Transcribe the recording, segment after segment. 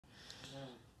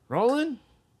Rolling?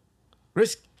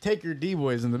 RiskTaker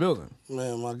D-Boys in the building.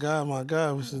 Man, my God,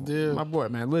 what's the deal? My boy,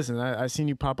 man, listen, I seen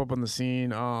you pop up on the scene.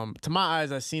 To my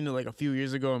eyes, I seen it like a few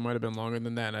years ago. It might have been longer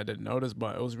than that, and I didn't notice,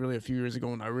 but it was really a few years ago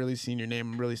when I really seen your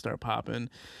name really start popping.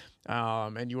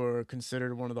 And you were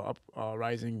considered one of the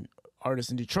rising artists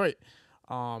in Detroit.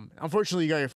 Unfortunately, you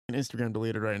got your Instagram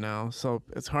deleted right now, so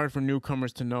it's hard for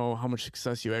newcomers to know how much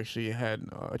success you actually had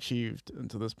achieved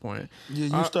until this point.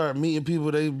 Yeah, you start meeting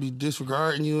people, they be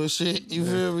disregarding you and shit. You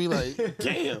feel me? Like,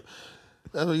 damn.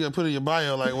 That's what you gotta put in your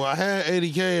bio. Like, well, I had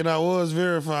 80K and I was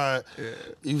verified. Yeah.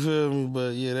 You feel me?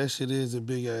 But yeah, that shit is a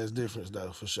big ass difference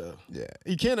though, for sure. Yeah.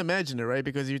 You can't imagine it, right?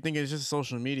 Because you think it's just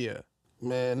social media.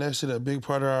 Man, that shit a big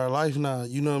part of our life now.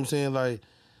 You know what I'm saying? Like,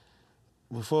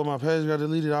 before my page got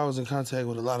deleted, I was in contact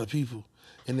with a lot of people.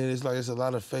 And then it's a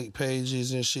lot of fake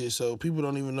pages and shit. So people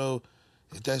don't even know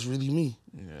if that's really me.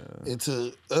 Yeah.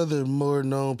 Until other more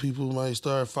known people might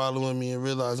start following me and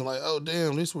realizing like, oh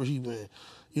damn, this where he went.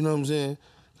 You know what I'm saying?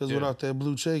 Because without that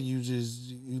blue check, you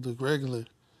look regular.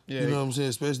 Yeah. You know what I'm saying?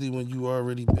 Especially when you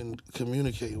already been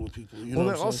communicating with people. You know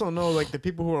what I'm also know, like, the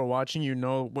people who are watching you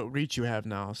know what reach you have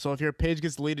now. So if your page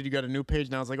gets deleted, you got a new page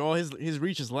now. It's like, oh, his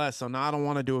reach is less. So now I don't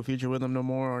want to do a feature with him no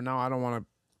more. Or now I don't want to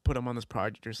put him on this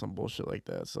project or some bullshit like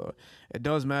that. So it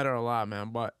does matter a lot,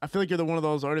 man. But I feel like you're one of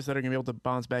those artists that are going to be able to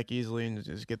bounce back easily and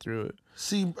just get through it.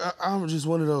 See, I'm just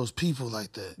one of those people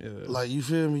like that. Yeah. Like, you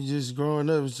feel me? Just growing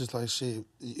up, it's just like, shit,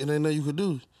 it ain't nothing you could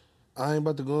do. I ain't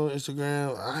about to go on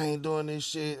Instagram. I ain't doing this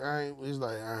shit. It's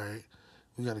like, all right,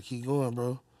 we got to keep going,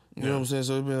 bro. You know what I'm saying?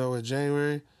 So it's been over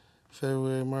January,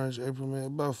 February, March, April, May,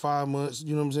 about 5 months.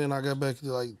 You know what I'm saying? I got back to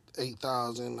like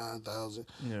 8,000, 9,000.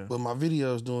 Yeah. But my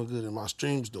video's doing good and my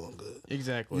stream's doing good.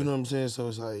 Exactly. You know what I'm saying? So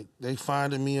it's like they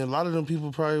finding me. And a lot of them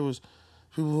people probably was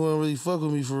people who don't really fuck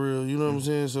with me for real. You know what I'm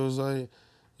saying? So it's like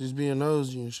just being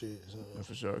nosy and shit. So. Yeah,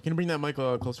 for sure. Can you bring that mic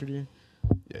closer to you?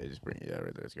 Yeah, just bring it. Yeah,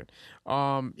 right there. That's good.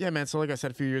 Yeah, man. So like I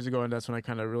said a few years ago, and that's when I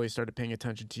kind of really started paying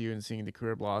attention to you and seeing the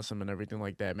career blossom and everything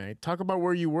like that, man. Talk about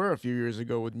where you were a few years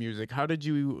ago with music. How did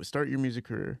you start your music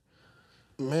career?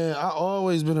 Man, I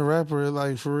always been a rapper,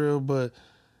 like, for real, but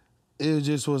it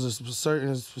just was a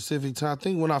certain specific time. I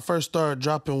think when I first started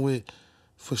dropping with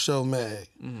For Show Mag,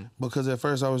 because at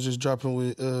first I was just dropping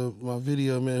with my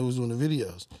video man who was doing the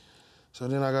videos. So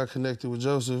then I got connected with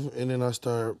Joseph, and then I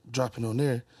started dropping on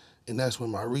there. And that's when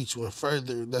my reach went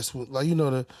further. That's when, like, you know,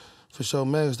 the For Show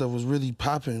Mag stuff was really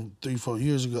popping 3-4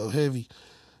 years ago, heavy.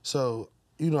 So,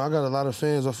 you know, I got a lot of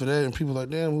fans off of that, and people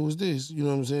like, damn, who was this? You know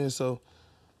what I'm saying? So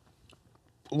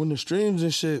when the streams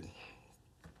and shit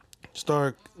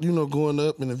start, you know, going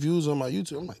up and the views on my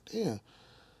YouTube, I'm like, damn.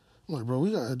 I'm like, bro,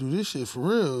 we gotta do this shit for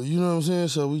real. You know what I'm saying?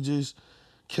 So we just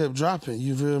kept dropping,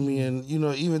 you feel me? And, you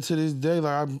know, even to this day,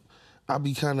 like, I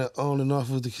be kind of on and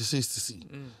off with the consistency.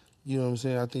 You know what I'm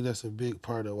saying? I think that's a big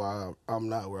part of why I'm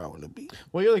not where I want to be.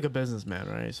 Well, you're like a businessman,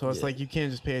 right? So it's like you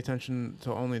can't just pay attention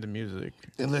to only the music.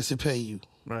 Unless it pay you.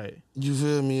 Right. You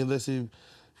feel me? Unless it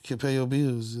can pay your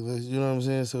bills. You know what I'm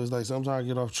saying? So it's like sometimes I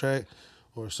get off track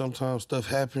or sometimes stuff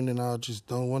happen and I just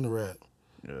don't want to rap.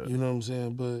 Yeah. You know what I'm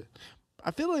saying? But I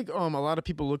feel like a lot of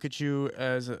people look at you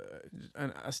as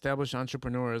an established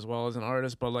entrepreneur as well as an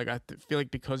artist, but like I feel like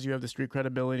because you have the street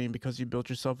credibility and because you built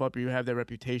yourself up, you have that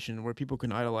reputation where people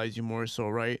can idolize you more so,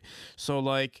 right? So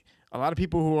like a lot of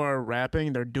people who are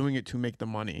rapping, they're doing it to make the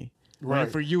money. Right.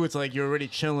 And for you, it's like you're already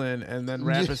chilling, and then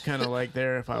rap is kind of like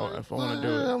there if I want to do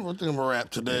it. I'm gonna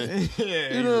rap today.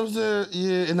 You know what I'm saying?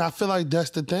 Yeah, and I feel like that's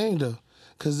the thing though,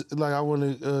 because like I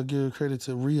want to give credit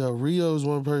to Rio. Rio is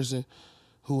one person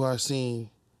who I seen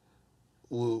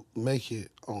will make it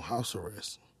on house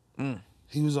arrest.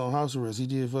 He was on house arrest. He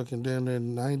did fucking damn near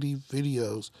 90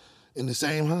 videos in the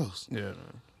same house. Yeah,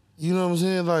 man. You know what I'm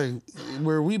saying? Like,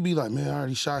 where we be like, man, I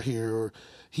already shot here, or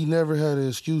he never had an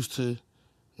excuse to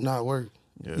not work.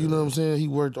 Yeah. You know what I'm saying? He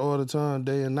worked all the time,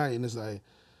 day and night, and it's like,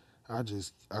 I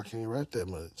can't rap that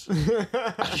much.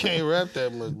 I can't rap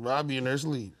that much, bro. I be in there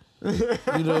asleep. You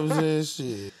know what I'm saying?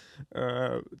 Shit.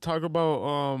 Talk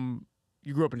about,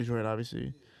 you grew up in Detroit,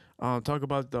 obviously. Talk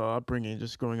about the upbringing,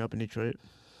 just growing up in Detroit.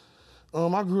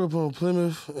 I grew up on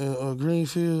Plymouth and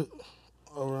Greenfield,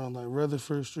 around like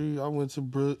Rutherford Street. I went to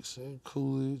Brooks and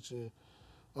Coolidge and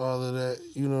all of that.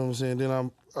 You know what I'm saying?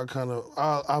 Then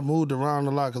I moved around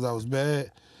a lot because I was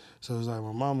bad. So it was like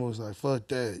my mama was like, "Fuck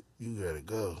that, you gotta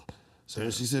go." So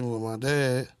she sent me with my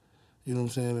dad. You know what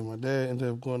I'm saying? And my dad ended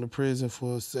up going to prison for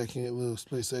a little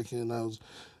split second, and I was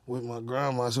with my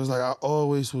grandma. So it's like I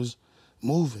always was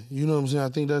moving. You know what I'm saying? I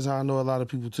think that's how I know a lot of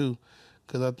people too.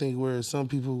 Because I think where some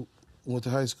people went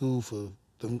to high school for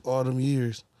all them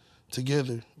years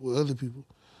together with other people,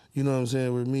 You know what I'm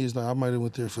saying? With me, it's like I might have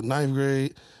went there for 9th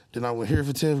grade, then I went here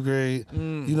for 10th grade. You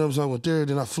know what I'm saying? I went there,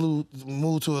 then I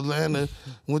moved to Atlanta,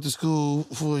 went to school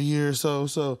for a year or so.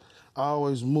 So I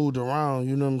always moved around,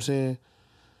 you know what I'm saying?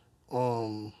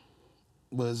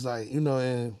 But it's like, you know,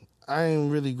 and I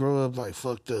ain't really grow up like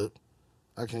fucked up.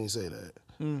 I can't say that.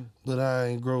 But I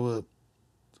ain't grow up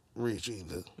rich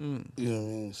either. You know what I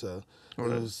mean? So it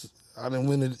was, I didn't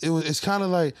win it. It's kind of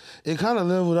like, it kind of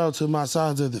leveled out to my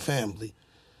sides of the family.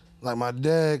 Like my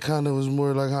dad kind of was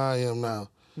more like how I am now.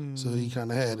 So he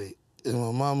kind of had it. And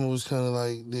my mama was kind of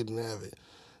like, didn't have it.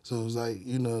 So it was like,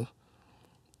 you know.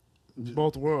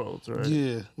 Both worlds, right?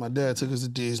 Yeah. My dad took us to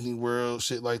Disney World,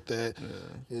 shit like that.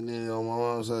 Yeah. And then on my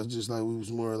mom's side, just like we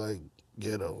was more like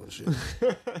ghetto and shit.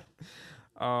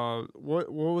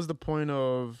 What was the point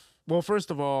of, well,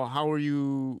 first of all, how were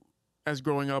you as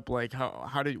growing up? Like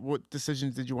what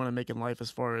decisions did you want to make in life as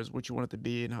far as what you wanted to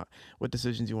be and what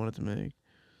decisions you wanted to make?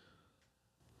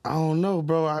 I don't know,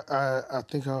 bro. I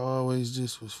think I always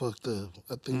just was fucked up.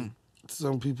 I think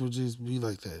some people just be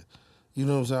like that. You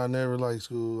know what I'm saying? I never liked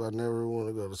school. I never want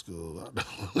to go to school.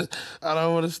 I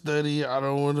don't want to study. I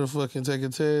don't want to fucking take a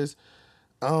test.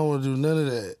 I don't want to do none of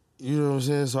that. You know what I'm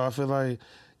saying? So I feel like,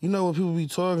 you know, when people be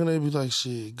talking, they be like,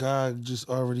 shit, God just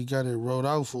already got it wrote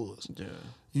out for us. Yeah.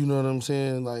 You know what I'm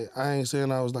saying? Like, I ain't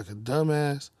saying I was like a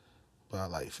dumbass, but I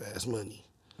like fast money.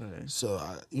 Right. So,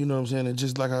 you know what I'm saying? And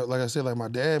just like I said, like my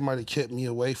dad might have kept me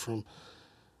away from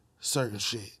certain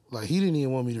shit. Like, he didn't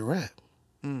even want me to rap.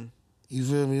 You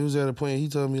feel me? He was at a point he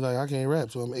told me, like, I can't rap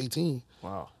till I'm 18.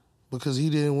 Wow. Because he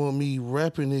didn't want me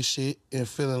rapping this shit and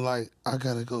feeling like I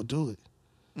got to go do it.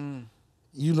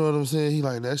 You know what I'm saying? He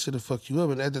like, that should have fucked you up.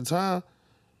 And at the time,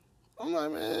 I'm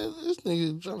like, man, this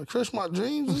nigga trying to crush my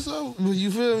dreams or something. You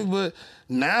feel me? But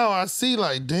now I see,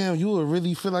 like, damn, you would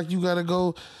really feel like you got to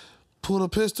go pull a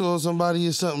pistol on somebody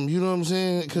or something. You know what I'm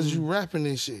saying? Because you rapping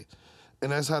this shit.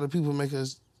 And that's how the people make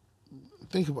us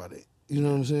think about it. You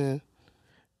know what I'm saying?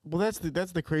 Well, that's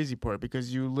the crazy part,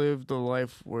 because you lived a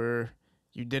life where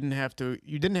you didn't have to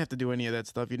do any of that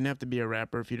stuff. You didn't have to be a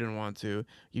rapper if you didn't want to.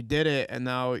 You did it, and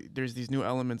now there's these new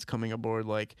elements coming aboard,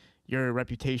 like your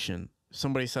reputation.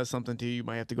 Somebody says something to you, you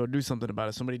might have to go do something about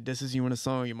it. Somebody disses you in a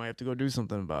song, you might have to go do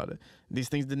something about it. These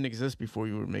things didn't exist before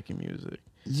you were making music.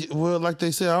 Yeah, well, like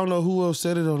they said, I don't know who else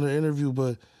said it on the interview,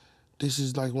 but this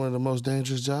is like one of the most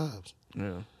dangerous jobs.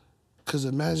 Yeah. Because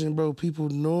imagine, bro, people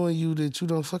knowing you that you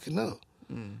don't fucking know.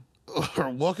 Or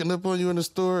walking up on you in the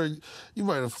store, you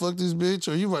might have fucked this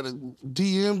bitch, or you might have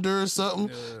DM'd her or something.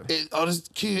 Yeah. And, oh, this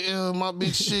kid, my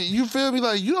bitch shit. You feel me?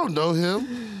 Like, you don't know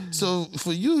him. So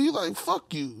for you, he like,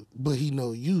 fuck you. But he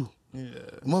know you. Yeah.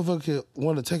 Motherfucker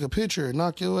want to take a picture and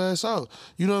knock your ass out.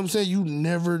 You know what I'm saying? You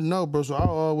never know, bro. So I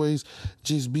always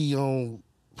just be on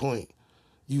point.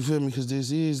 You feel me? Because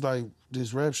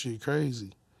this rap shit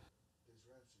crazy.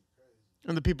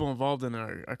 And the people involved in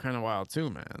it are kind of wild too,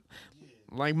 man.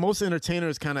 Like, most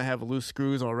entertainers kind of have loose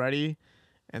screws already,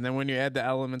 and then when you add the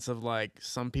elements of, like,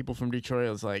 some people from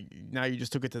Detroit, it's like, now you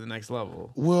just took it to the next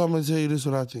level. Well, I'm going to tell you this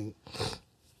what I think.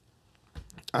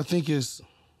 I think it's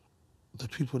the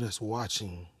people that's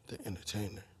watching the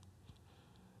entertainer.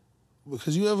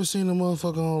 Because you ever seen a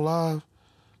motherfucker on live,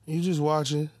 you just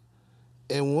watching,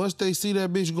 and once they see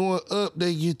that bitch going up,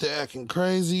 they get to acting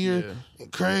crazier and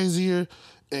crazier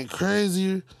and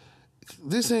crazier.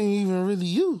 This ain't even really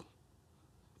you.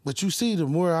 But you see, the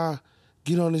more I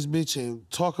get on this bitch and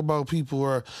talk about people,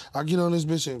 or I get on this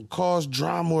bitch and cause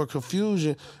drama or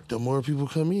confusion, the more people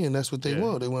come in. That's what they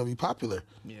want. They want to be popular.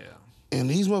 Yeah. And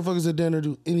these motherfuckers are down there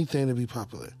do anything to be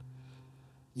popular.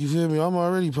 You feel me? I'm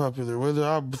already popular, whether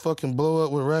I fucking blow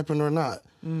up with rapping or not.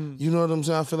 You know what I'm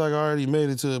saying? I feel like I already made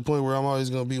it to the point where I'm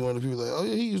always going to be one of the people like, oh,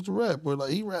 yeah, he used to rap. Or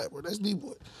like, he rap. Or that's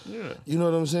D-Boy. Yeah. You know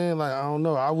what I'm saying? Like, I don't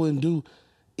know. I wouldn't do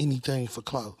anything for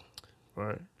clout.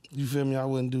 Right. You feel me? I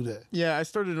wouldn't do that. Yeah, I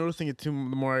started noticing it too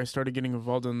the more I started getting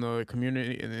involved in the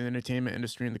community, in the entertainment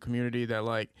industry, in the community, that,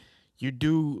 like, you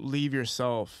do leave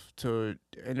yourself to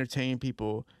entertain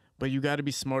people, but you got to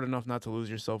be smart enough not to lose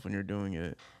yourself when you're doing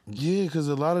it. Yeah, because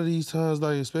a lot of these times,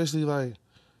 like, especially, like,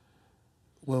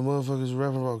 when motherfuckers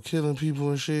rapping about killing people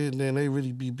and shit, and then they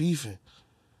really be beefing.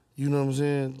 You know what I'm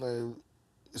saying? Like,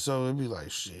 so it'd be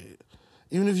like, shit.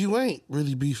 Even if you ain't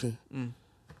really beefing,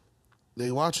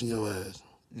 they watching your ass.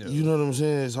 Yeah. You know what I'm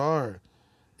saying? It's hard.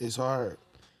 It's hard.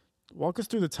 Walk us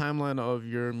through the timeline of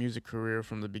your music career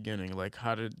from the beginning. Like,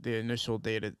 how did the initial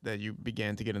date that you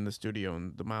began to get in the studio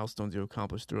and the milestones you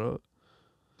accomplished throughout?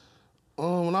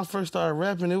 When I first started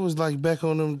rapping, it was like back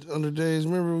on the days.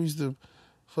 Remember, we used to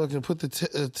fucking put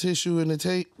the tissue in the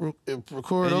tape,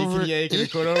 record over it. Yeah, you can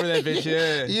record over that bitch,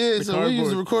 yeah. Yeah, The so cardboard. we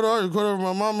used to record over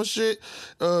my mama's shit,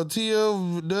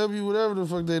 TLW, whatever the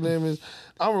fuck their name is.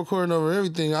 I'm recording over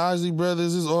everything. Isley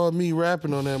Brothers is all me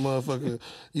rapping on that motherfucker.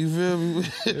 You feel me?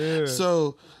 Yeah.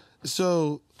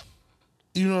 So,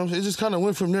 you know what I'm saying? It just kind of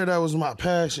went from there. That was my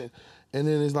passion. And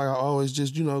then it's like I always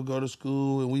just, you know, go to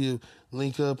school and we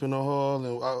link up in the hall.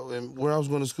 And where I was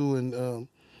going to school in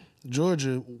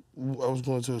Georgia, I was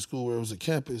going to a school where it was a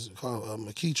campus called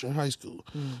McEachern High School.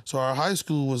 So our high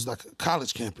school was like a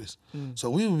college campus. So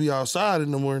we would be outside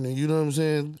in the morning, you know what I'm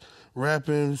saying?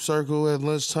 Rapping, circle at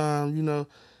lunchtime, you know.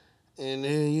 And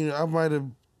then, you know, I might have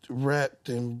rapped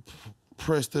and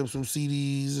pressed up some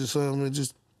CDs or something and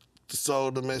just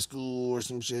sold them at school or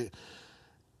some shit.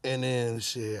 And then,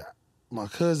 shit, my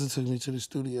cousin took me to the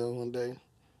studio one day,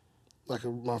 like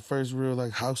my first real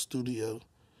like house studio,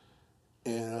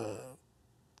 and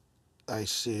like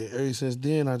shit. Ever since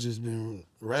then, I just been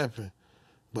rapping,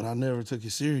 but I never took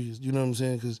it serious. You know what I'm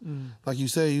saying? Because like you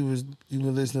say, you've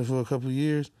been listening for a couple of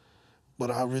years, but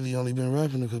I really only been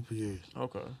rapping a couple of years.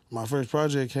 Okay. My first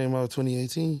project came out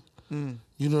 2018. You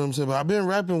know what I'm saying? But I've been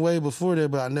rapping way before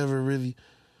that, but I never really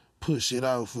put shit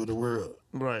out for the world.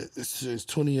 Right. It's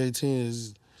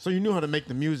 2018 So you knew how to make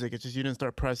the music. It's just you didn't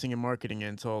start pressing and marketing it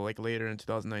until like later in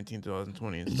 2019,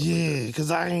 2020. And stuff yeah, because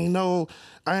I ain't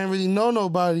really know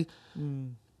nobody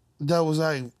that was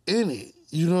like in it.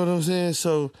 You know what I'm saying?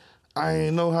 So I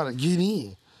ain't know how to get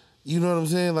in. You know what I'm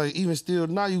saying? Like even still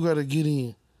now you gotta get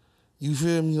in. You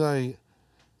feel me? Like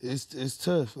it's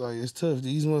tough. Like it's tough.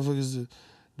 These motherfuckers,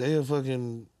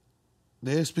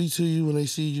 they'll speak to you when they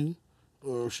see you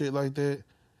or shit like that.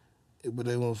 But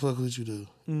they won't fuck with you though.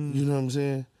 You know what I'm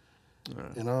saying?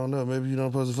 Right. And I don't know, maybe you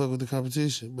don't supposed to fuck with the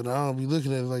competition, but I don't be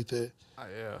looking at it like that.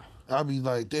 Yeah. I be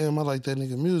like, damn, I like that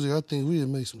nigga music. I think we'd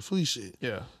make some sweet shit.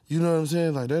 Yeah. You know what I'm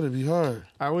saying? Like that'd be hard.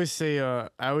 I always say, I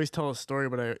always tell a story,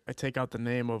 but I take out the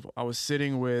name of, I was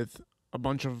sitting with a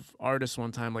bunch of artists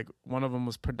one time, like one of them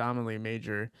was predominantly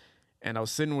major, and I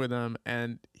was sitting with them,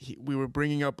 and we were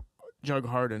bringing up Jug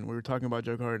Harden. We were talking about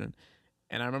Jug Harden.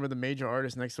 And I remember the major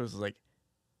artist next to us was like,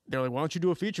 they're like, why don't you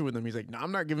do a feature with him? He's like, no,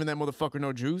 I'm not giving that motherfucker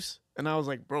no juice. And I was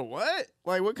like, bro, what?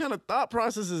 Like, what kind of thought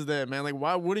process is that, man? Like,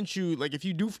 why wouldn't you, like, if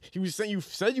you do, you said you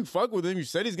fuck with him, you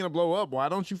said he's going to blow up, why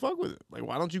don't you fuck with him? Like,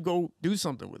 why don't you go do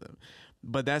something with him?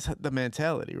 But that's the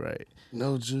mentality, right?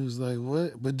 No juice, like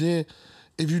what? But then,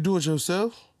 if you do it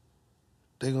yourself,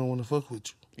 they gonna want to fuck with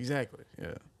you. Exactly,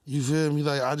 yeah. You feel me?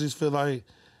 Like, I just feel like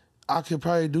I could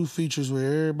probably do features with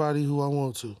everybody who I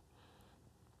want to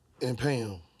and pay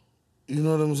them. You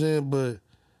know what I'm saying? But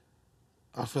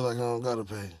I feel like I don't gotta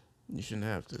pay. You shouldn't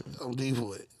have to. I'm deep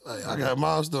with it. Like I got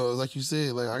milestones, like you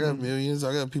said. Like I got millions.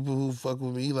 I got people who fuck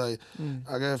with me. Like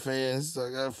I got fans.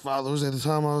 I got followers. At the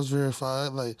time, I was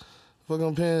verified. Like, fuck,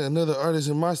 I'm paying another artist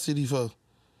in my city for.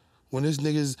 When this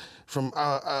niggas from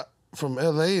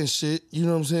LA and shit, you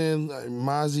know what I'm saying? Like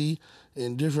Mozzie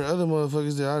and different other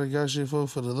motherfuckers that I done got shit for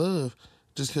the love,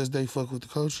 just because they fuck with the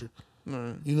culture.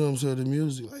 Right. You know what I'm saying? The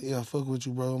music. Like, yeah, I fuck with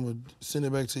you, bro. I'm going to send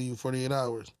it back to you 48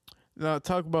 hours. Now,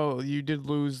 talk about, you did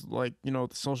lose, like, you know,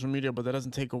 the social media, but that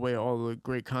doesn't take away all the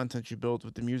great content you built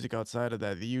with the music outside of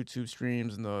that, the YouTube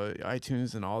streams and the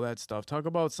iTunes and all that stuff. Talk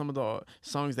about some of the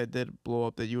songs that did blow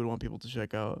up that you would want people to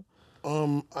check out.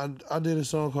 I did a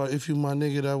song called If You My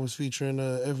Nigga that was featuring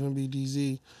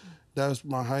FMBDZ. That was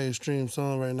my highest stream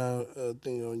song right now. I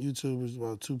think on YouTube is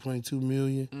about 2.2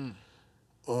 million.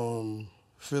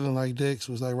 Feeling Like Dex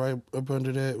was like right up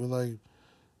under that with like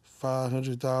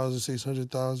 500,000,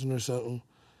 600,000 or something.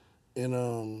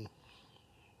 And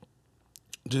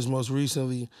just most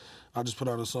recently, I just put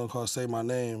out a song called Say My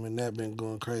Name, and that been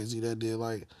going crazy. That did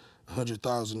like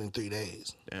 100,000 in 3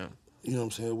 days. Damn. You know what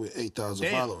I'm saying? With 8,000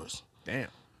 followers. Damn.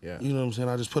 Yeah. You know what I'm saying?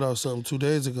 I just put out something 2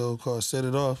 days ago called Set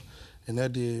It Off, and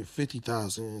that did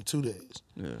 50,000 in 2 days.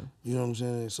 Yeah. You know what I'm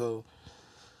saying? So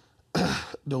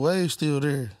the wave's still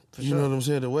there. For you sure. know what I'm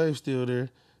saying? The wave's still there.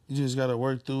 You just gotta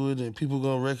work through it, and people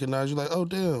gonna recognize you. Like, oh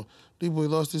damn, D-Boy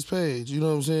lost his page. You know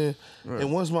what I'm saying? Right.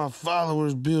 And once my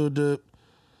followers build up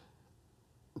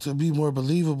to be more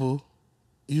believable,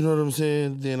 you know what I'm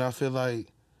saying? Then I feel like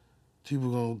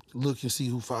people gonna look and see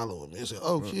who follow him and say,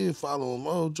 oh, Kid follow him.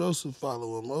 Oh, Joseph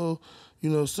follow him. Oh, you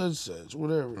know, such,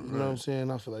 whatever. You know what I'm saying?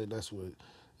 I feel like that's what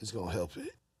is gonna help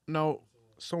it. Now,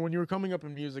 so when you were coming up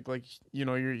in music, like, you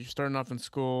know, you're starting off in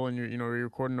school and you're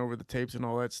recording over the tapes and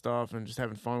all that stuff and just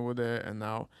having fun with it. And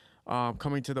now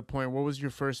coming to the point, what was your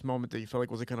first moment that you felt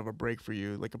like was a kind of a break for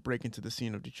you, like a break into the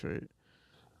scene of Detroit?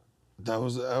 That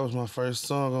was my first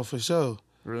song on For Sure.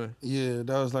 Really? Yeah,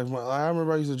 that was like I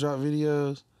remember I used to drop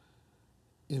videos,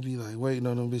 and be like waiting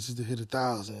on them bitches to hit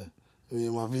 1,000. Me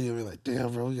and my video be like,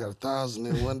 damn, bro, we got 1,000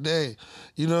 in one day.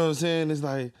 You know what I'm saying? It's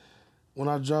like when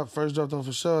I first dropped on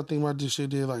For Sure, I think my shit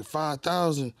did like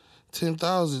 5,000,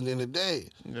 10,000 in a day.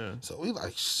 Yeah. So we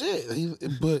like shit,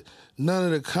 but none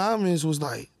of the comments was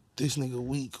like this nigga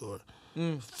weak or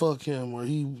fuck him or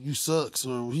you sucks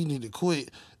or he need to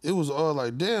quit. It was all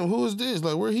like, damn, who is this?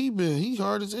 Like, where he been? He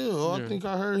hard as hell. Oh, I think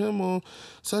I heard him on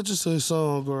such and such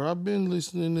song, or I've been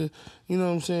listening to, you know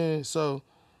what I'm saying? So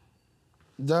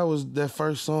that was that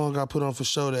first song I put on For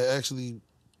Sure that actually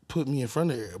put me in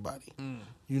front of everybody.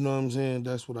 You know what I'm saying?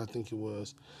 That's what I think it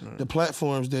was. Right. The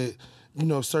platforms that, you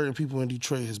know, certain people in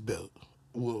Detroit has built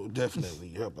will definitely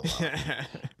help a lot.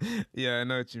 Yeah, I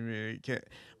know what you mean. You can't,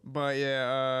 but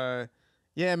yeah,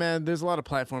 man. There's a lot of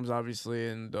platforms, obviously,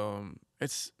 and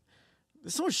there's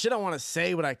so much shit I want to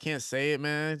say, but I can't say it,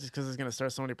 man, just because it's gonna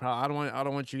start so many problems. I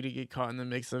don't want you to get caught in the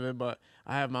mix of it, but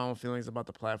I have my own feelings about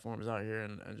the platforms out here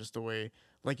and just the way,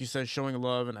 like you said, showing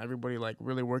love and everybody like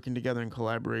really working together in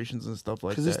collaborations and stuff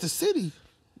like that. Because it's the city.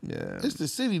 Yeah, it's the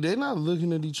city. They're not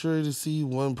looking at Detroit to see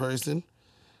one person.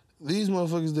 These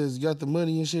motherfuckers that's got the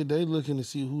money and shit, they looking to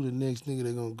see who the next nigga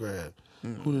they gonna grab,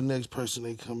 who the next person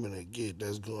they coming to get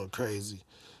that's going crazy.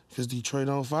 Because Detroit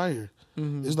on fire.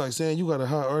 It's like saying you got a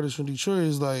hot artist from Detroit.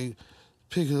 It's like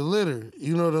pick of the litter.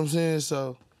 You know what I'm saying?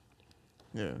 So,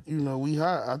 yeah, you know, we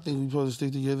hot. I think we supposed to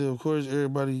stick together. Of course,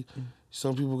 everybody,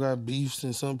 some people got beefs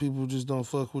and some people just don't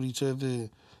fuck with each other. And,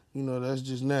 you know, that's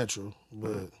just natural.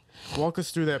 But walk us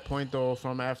through that point, though,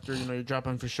 from after, you know, you drop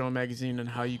on For Sure magazine and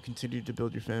how you continued to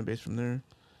build your fan base from there.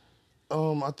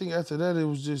 I think after that,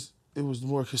 it was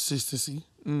more consistency.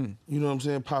 You know what I'm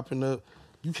saying? Popping up.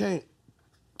 You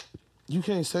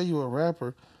can't say you're a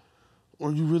rapper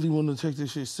or you really want to take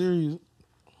this shit serious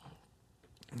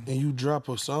and you drop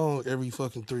a song every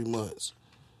fucking 3 months.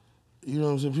 You know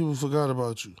what I'm saying? People forgot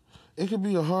about you. It could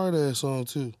be a hard-ass song,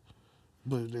 too,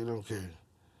 but they don't care.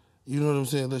 You know what I'm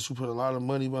saying? Unless you put a lot of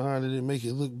money behind it and make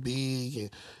it look big and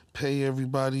pay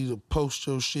everybody to post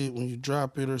your shit when you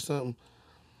drop it or something.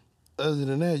 Other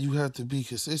than that, you have to be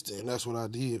consistent, and that's what I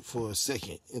did for a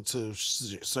second until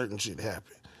certain shit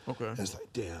happened. Okay. And it's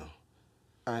like, damn,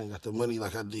 I ain't got the money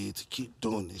like I did to keep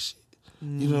doing this shit.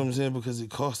 You know what I'm saying? Because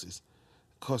it costs us.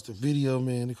 It costs the video,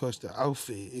 man. It costs the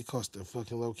outfit. It costs the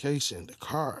fucking location, the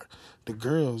car, the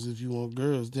girls, if you want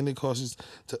girls. Then it costs us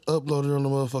to upload it on the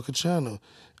motherfucking channel.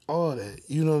 All that.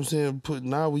 You know what I'm saying?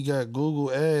 Now we got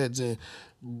Google ads and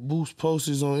boost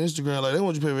posters on Instagram. Like, they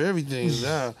want you to pay for everything.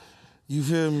 Now, you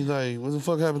feel me? Like, what the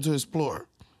fuck happened to Explore?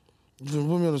 You feel me?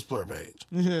 Put me on the Explore page.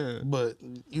 Yeah. But,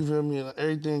 you feel me?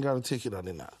 Everything got a ticket on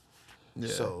it now. Yeah.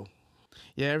 So,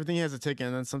 yeah, everything has a ticket,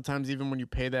 and then sometimes even when you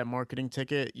pay that marketing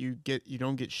ticket, you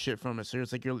don't get shit from it. So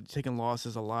it's like you're taking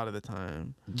losses a lot of the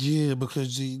time. Yeah,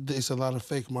 because it's a lot of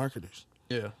fake marketers.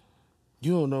 Yeah.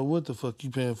 You don't know what the fuck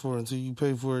you paying for until you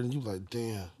pay for it, and you like,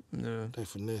 damn, they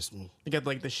finessed me. You got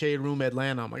like the Shade Room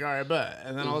Atlanta. I'm like, all right, bet.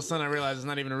 And then all of a sudden I realize it's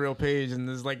not even a real page, and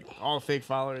there's like all fake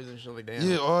followers and shit like, damn.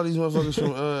 Yeah, all these motherfuckers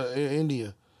from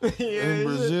India. In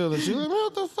Brazil and shit. Like, man,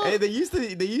 what the fuck? Hey, they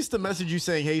used to message you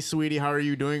saying, "Hey, sweetie, how are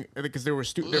you doing?" Because they're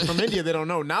from India, they don't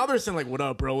know. Now they're saying like, "What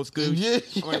up, bro? What's good?" Yeah,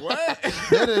 I'm like, what?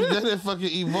 that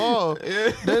fucking evolved.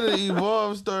 Yeah. That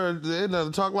evolved. Started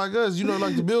to talk like us. You know,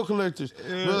 like the bill collectors.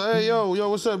 Yeah. Like, hey, yo,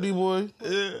 what's up, D boy?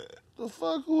 Yeah. The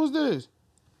fuck? Who was this?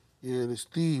 Yeah, it's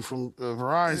Steve from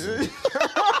Verizon.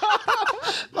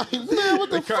 Like, man,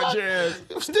 what the fuck? Your ass.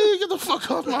 Steve, get the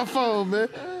fuck off my phone, man.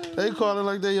 They call it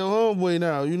like they your homeboy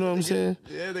now. You know what I'm saying?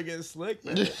 Yeah, they're getting slick,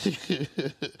 man.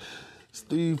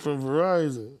 Steve from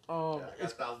Verizon.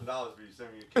 It's $1,000 for you.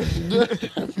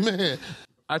 Send me Man.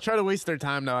 I try to waste their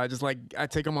time now. I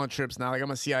take them on trips now. Like,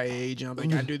 I'm a CIA agent. I'm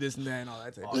like, I do this and that and all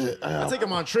that type of shit. I take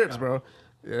them on trips, bro.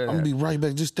 Yeah. I'm gonna be right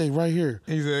back. Just stay right here.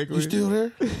 Exactly. You still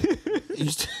there? You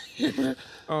still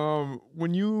there?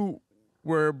 When you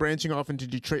were branching off into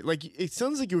Detroit, like, it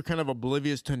sounds like you were kind of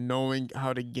oblivious to knowing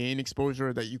how to gain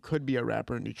exposure, that you could be a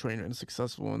rapper in Detroit and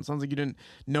successful. And it sounds like you didn't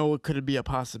know it could be a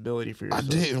possibility for yourself. I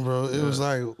didn't, bro. It was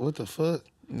like, what the fuck?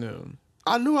 No.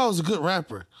 I knew I was a good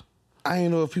rapper. I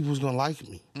didn't know if people was gonna like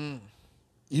me.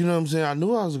 You know what I'm saying? I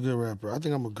knew I was a good rapper. I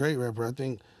think I'm a great rapper. I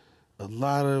think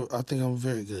I'm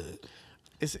very good.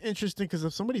 It's interesting because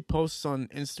if somebody posts on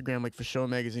Instagram, like For Sure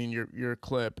magazine, your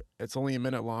clip, it's only a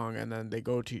minute long, and then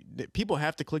people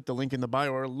have to click the link in the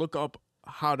bio or look up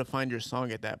how to find your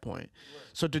song at that point. Right.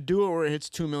 So to do it where it hits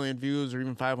 2 million views or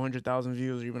even 500,000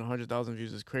 views or even 100,000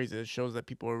 views is crazy. It shows that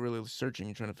people are really searching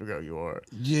and trying to figure out who you are.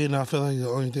 Yeah, and I feel like the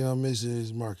only thing I'm missing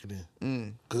is marketing.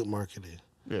 Good marketing.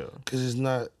 Yeah. Because it's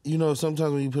not, you know,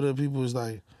 sometimes when you put up people, it's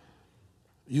like,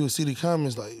 you'll see the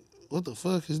comments like, what the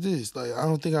fuck is this? Like, I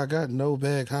don't think I got no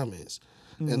bad comments.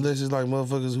 Unless it's like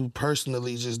motherfuckers who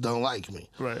personally just don't like me.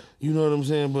 Right. You know what I'm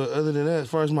saying? But other than that, as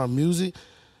far as my music,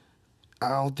 I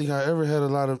don't think I ever had a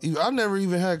lot of... I never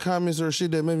even had comments or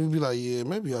shit that made me be like, yeah,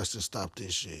 maybe I should stop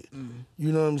this shit.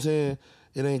 You know what I'm saying?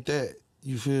 It ain't that.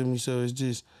 You feel me? So it's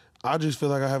just... I just feel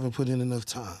like I haven't put in enough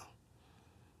time.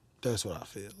 That's what I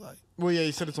feel like. Well, yeah,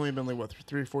 you said it's only been like, what,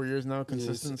 3 or 4 years now,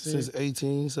 consistency? Yeah, since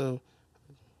 18, so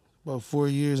about 4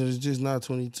 years, and it's just not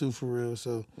 22 for real,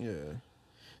 so... Yeah.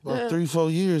 About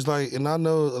 3-4 years, like, and I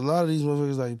know a lot of these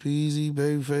motherfuckers like Peasy,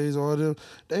 Babyface, all them,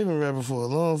 they been rapping for a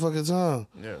long fucking time.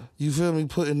 Yeah. You feel me?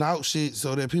 Putting out shit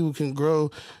so that people can grow.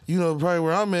 You know, probably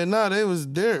where I'm at now, they was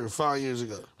there 5 years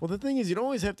ago. Well, the thing is, you don't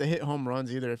always have to hit home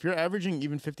runs either. If you're averaging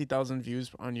even 50,000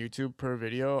 views on YouTube per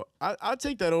video, I'd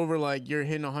take that over like you're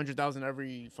hitting 100,000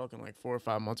 every fucking like 4 or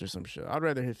 5 months or some shit. I'd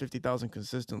rather hit 50,000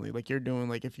 consistently. Like you're doing,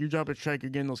 like if you drop a track,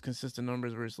 you're getting those consistent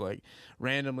numbers where it's like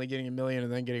randomly getting 1 million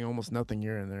and then getting almost nothing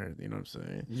here and there. You know what I'm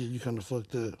saying? Yeah, you kind of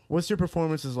fucked up. What's your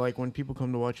performances like when people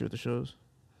come to watch you at the shows?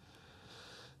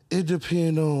 It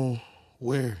depends on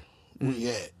where we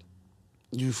at.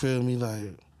 You feel me?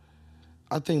 Like,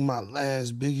 I think my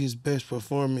last biggest, best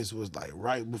performance was like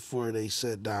right before they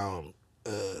shut down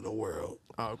the world.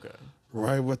 Oh, okay.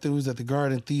 Right, what it was at the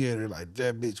Garden Theater, like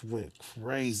that bitch went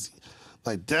crazy.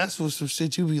 Like that's what some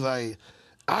shit you be like,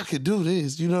 I could do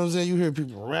this. You know what I'm saying? You hear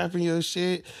people rapping your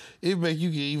shit, it make you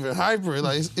get even hyper.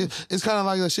 Like it's kind of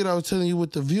like the shit I was telling you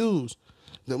with the views.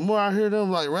 The more I hear them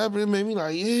like rapping, it made me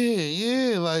like,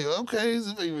 yeah, like okay, this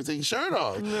make me take your shirt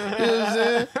off. You know what I'm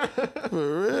saying?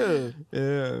 For real.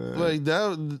 Yeah. Man. Like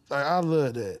that, like I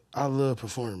love that. I love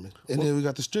performing. And then we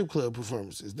got the strip club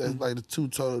performances. That's like the 2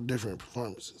 total different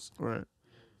performances. Right.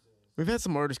 We've had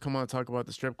some artists come on and talk about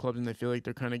the strip clubs, and they feel like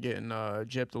they're kind of getting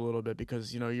gypped a little bit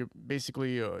because, you know, you're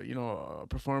basically, you know, a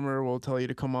performer will tell you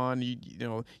to come on, you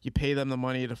know, you pay them the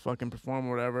money to fucking perform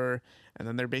or whatever, and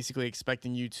then they're basically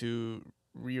expecting you to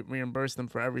reimburse them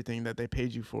for everything that they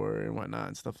paid you for and whatnot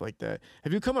and stuff like that.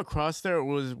 Have you come across that, or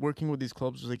was working with these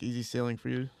clubs was like easy sailing for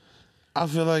you? I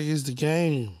feel like it's the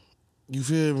game. You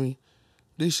feel me?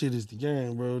 This shit is the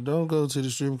game, bro. Don't go to the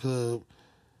strip club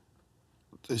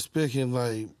expecting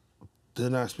like to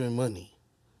not spend money.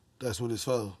 That's what it's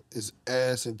for. It's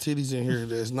ass and titties in here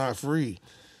that's not free.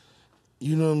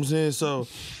 You know what I'm saying? So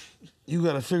you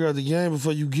gotta figure out the game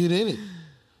before you get in it.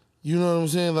 You know what I'm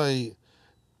saying? Like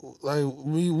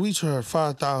we charge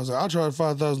 $5,000. I charge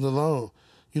 $5,000 alone.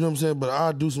 You know what I'm saying? But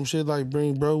I do some shit like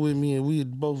bring bro with me and we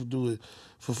both do it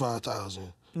for $5,000.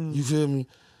 You feel me?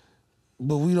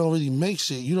 But we don't really make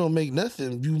shit. You don't make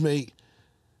nothing. You make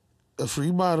a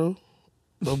free bottle,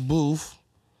 a booth,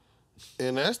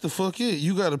 and that's the fuck it.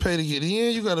 You gotta pay to get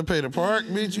in. You gotta pay to park,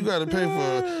 bitch. You gotta pay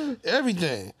for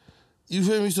everything. You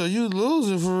feel me? So you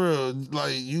losing for real.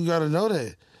 Like, you gotta know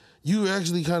that. You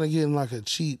actually kind of getting like a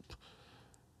cheap,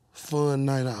 fun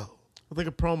night out. It's like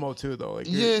a promo too, though. Like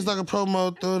yeah, it's like a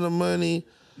promo. Throw the money.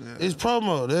 Yeah. It's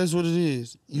promo. That's what it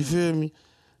is. You feel me?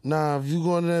 Now, if you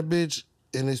go into that bitch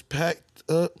and it's packed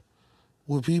up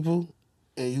with people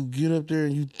and you get up there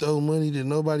and you throw money that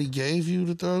nobody gave you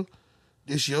to throw,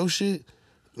 it's your shit,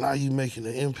 now you making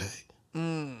an impact.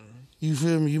 You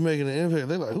feel me? You making an impact.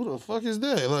 They're like, who the fuck is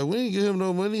that? Like, we ain't give him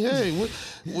no money. Hey,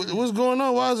 what's going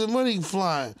on? Why is the money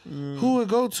flying? Who would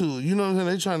go to? You know what I'm saying?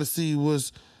 They trying to see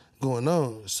what's going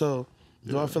on. So,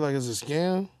 do I feel like it's a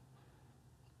scam?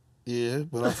 Yeah,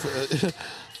 but I feel...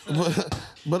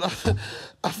 But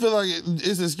I feel like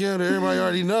it's a scam that everybody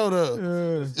already know,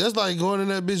 though. That's like going in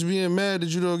that bitch being mad that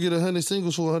you don't get 100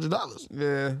 singles for $100.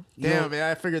 Yeah. Damn, man,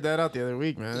 I figured that out the other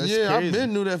week, man. That's yeah, crazy. I've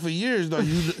been knew that for years. Like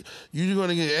you're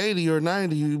gonna get 80 or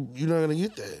 90. You're not gonna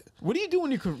get that. What do you do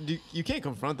when you can't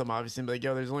confront them? Obviously, and be like,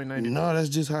 yo, there's only 90. No, that's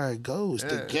just how it goes.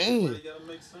 The game. You gotta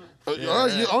make sense.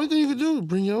 The only thing you can do is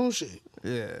bring your own shit.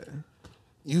 Yeah.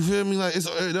 You feel me? Like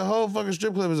the whole fucking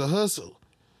strip club is a hustle.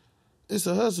 It's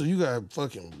a hustle. You got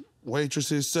fucking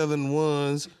waitresses selling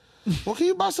ones. Well, can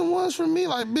you buy some ones from me?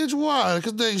 Like, bitch, why?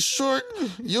 Because they short.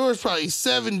 Yours probably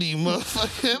 70,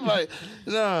 motherfucker. Like,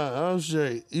 nah, I'm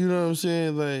straight. You know what I'm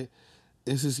saying? Like,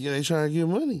 it's just, they trying to get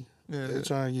money. Yeah. They're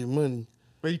trying to get money.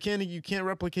 But you can't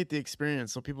replicate the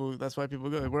experience. So that's why people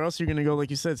go. Where else are you gonna go?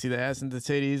 Like you said, see the ass and the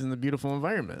titties and the beautiful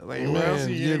environment. Like, where else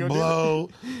are you gonna go? Blow.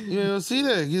 You know, see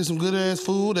that. Get some good ass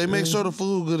food. They make sure the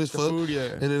food good as fuck. Food, yeah.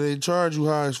 And then they charge you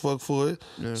high as fuck for it.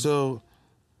 Yeah. So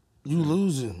you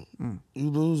losing. You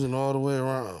losing all the way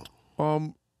around.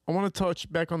 I want to touch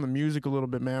back on the music a little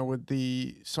bit, man, with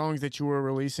the songs that you were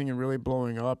releasing and really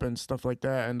blowing up and stuff like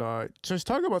that. And just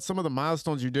talk about some of the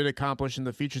milestones you did accomplish and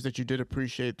the features that you did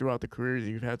appreciate throughout the career that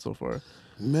you've had so far.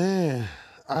 Man,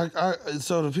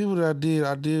 So the people that I did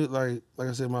like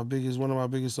I said, one of my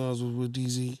biggest songs was with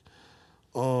DZ.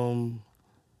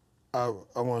 I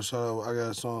want to shout out. I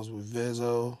got songs with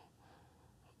Vezzo,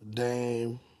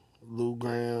 Dame, Lou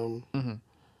Graham,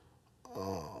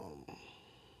 a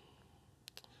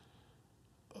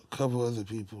couple other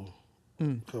people.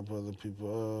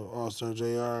 All Star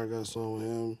Jr. I got a song with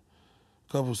him.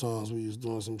 A couple songs we was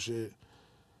doing some shit.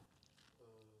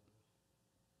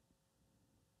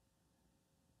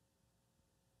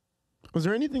 Was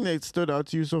there anything that stood out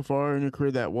to you so far in your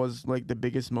career that was like the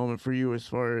biggest moment for you as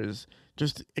far as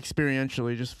just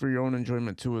experientially, just for your own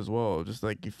enjoyment too as well? Just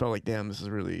like you felt like, damn, this is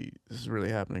really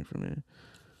happening for me.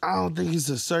 I don't think it's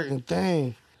a certain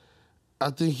thing.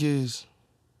 I think it's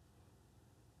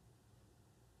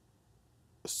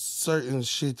certain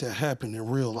shit that happened in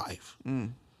real life.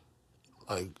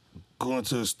 Like going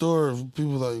to the store,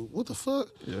 people like, what the fuck?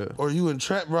 Yeah. Or you in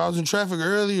traffic, bro. I was in traffic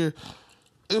earlier.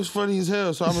 It was funny as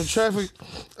hell. So I'm in traffic.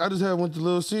 I just went to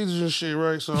Little Caesars and shit,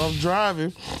 right? So I'm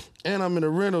driving, and I'm in a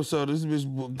rental. So this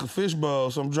bitch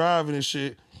fishbowl. So I'm driving and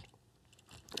shit.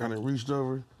 I done reached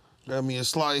over, got me a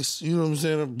slice. You know what I'm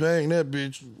saying? I banged that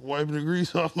bitch, wiping the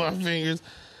grease off my fingers.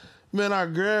 Man, I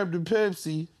grabbed the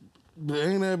Pepsi, but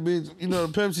ain't that bitch? You know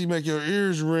the Pepsi make your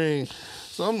ears ring.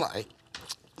 So I'm like,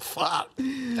 fuck,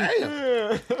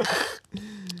 damn.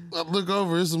 I look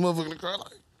over, it's a motherfucker in the car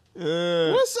like,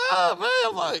 what's up, man?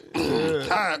 I'm like,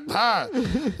 hi.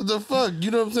 What the fuck? You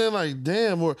know what I'm saying? Like,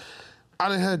 damn. Or I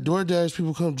done had DoorDash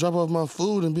people come drop off my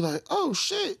food and be like, oh,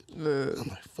 shit. I'm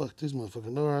like, fuck, this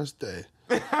motherfucker know where I stay.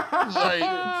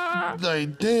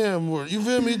 like, damn. Or, you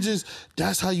feel me? Just,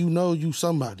 that's how you know you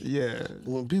somebody. Yeah.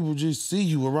 When people just see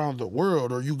you around the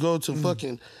world, or you go to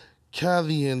fucking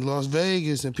Cali and Las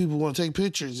Vegas and people want to take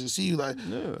pictures and see you like,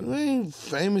 you ain't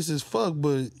famous as fuck,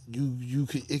 but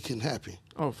it can happen.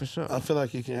 Oh, for sure. I feel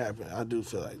like it can happen. I do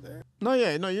feel like that.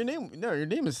 Your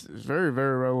name is very,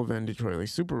 very relevant in Detroit, like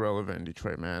super relevant in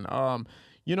Detroit, man.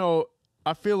 You know,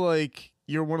 I feel like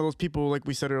you're one of those people, like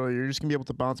we said earlier, you're just gonna be able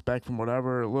to bounce back from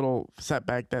whatever little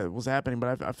setback that was happening.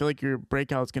 But I feel like your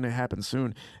breakout's gonna happen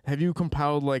soon. Have you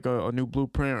compiled like a new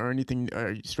blueprint or anything?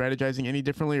 Are you strategizing any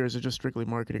differently, or is it just strictly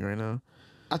marketing right now?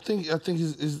 I think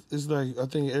it's like, I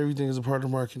think everything is a part of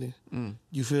marketing.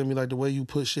 You feel me? Like the way you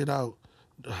put shit out,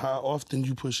 how often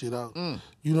you push it out.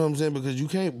 You know what I'm saying? Because you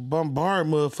can't bombard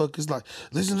motherfuckers like,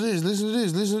 listen to this, listen to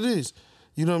this, listen to this.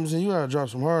 You know what I'm saying? You gotta drop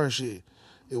some hard shit.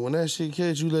 And when that shit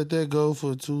catch, you let that go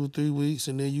for 2 or 3 weeks,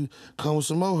 and then you come with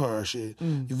some more hard shit.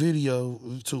 You video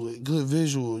to it, good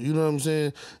visual. You know what I'm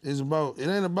saying? It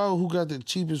ain't about who got the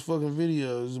cheapest fucking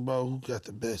video. It's about who got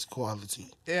the best quality.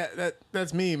 Yeah,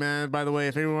 that's me, man. By the way,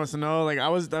 if anyone wants to know, like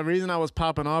the reason I was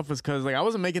popping off was because like I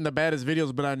wasn't making the baddest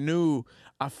videos, but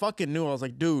I fucking knew. I was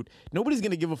like, dude, nobody's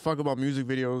gonna give a fuck about music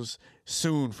videos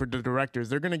soon for the directors.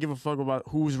 They're gonna give a fuck about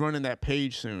who's running that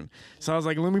page soon. So I was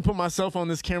like, let me put myself on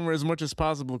this camera as much as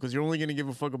possible because you're only gonna give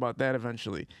a fuck about that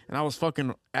eventually. And I was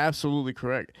fucking absolutely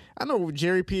correct. I know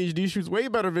Jerry PhD shoots way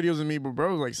better videos than me, but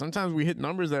bro, like sometimes we hit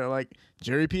numbers that are like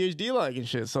Jerry PhD like and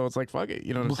shit. So it's like, fuck it,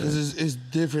 you know what I'm saying? Because it's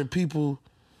different people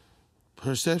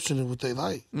perception of what they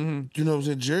like. You know what I'm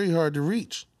saying? Jerry hard to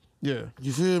reach. Yeah.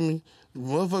 You feel me?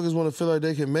 Motherfuckers want to feel like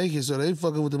they can make it, so they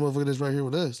fucking with the motherfucker that's right here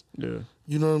with us. Yeah.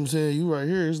 You know what I'm saying? You right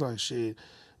here, it's like, shit,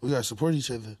 we got to support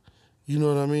each other. You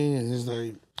know what I mean? And it's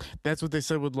like... That's what they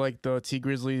said with, like, the T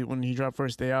Grizzly when he dropped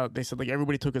First Day Out. They said, like,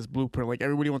 everybody took his blueprint. Like,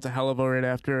 everybody went to Hellava right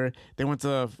after. They went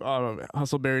to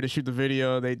Hustleberry to shoot the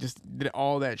video. They just did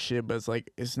all that shit, but it's, like,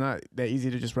 it's not that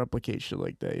easy to just replicate shit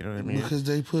like that. You know what I mean? Because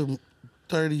they put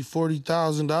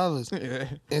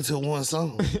 $30,000-$40,000 into one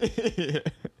song.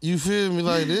 You feel me?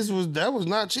 Like that was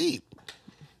not cheap.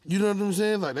 You know what I'm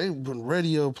saying? Like they put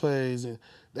radio plays and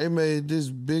they made this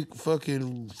big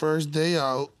fucking First Day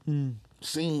Out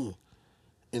scene,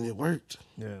 and it worked.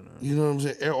 Yeah, man. You know what I'm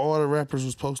saying? All the rappers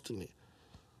was posting it.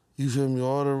 You feel me?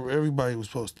 Everybody was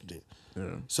posting it.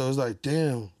 Yeah. So it's like,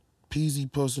 damn,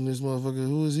 Peasy posting this motherfucker.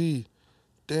 Who is he?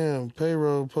 Damn,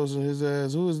 Payroll posting his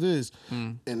ass. Who is this?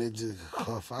 And it just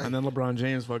caught fire. And then LeBron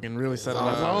James fucking really set it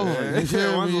up. Over. You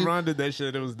feel Once me? LeBron did that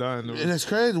shit, it was done. And it's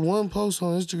crazy. One post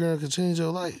on Instagram could change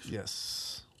your life.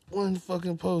 Yes. One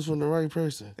fucking post from the right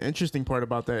person. The interesting part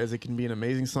about that is it can be an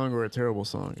amazing song or a terrible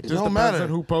song. It just don't depends matter on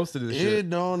who posted this shit. It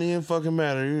don't even fucking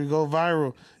matter. You can go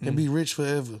viral and be rich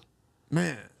forever.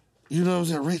 Man. You know what I'm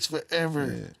saying? Rich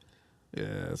forever. Yeah.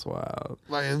 Yeah, that's wild.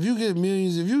 Like if you get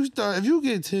millions, if you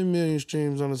get 10 million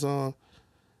streams on a song,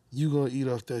 you gonna eat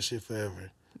off that shit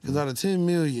forever. Because out of 10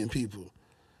 million people,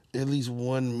 at least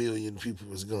 1 million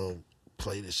people is gonna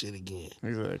play the shit again.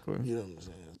 Exactly. You know what I'm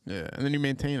saying? Yeah, and then you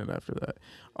maintain it after that.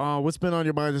 What's been on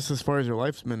your mind just as far as your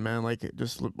life's been, man? Like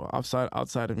just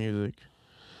outside of music.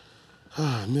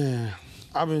 Oh, man,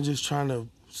 I've been just trying to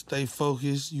stay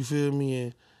focused. You feel me?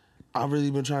 And I've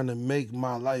really been trying to make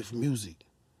my life music.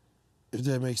 If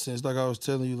that makes sense. Like I was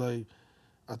telling you, like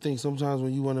I think sometimes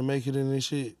when you want to make it in this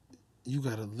shit, you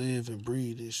gotta live and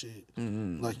breathe this shit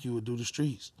like you would do the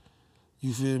streets.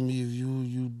 You feel me? If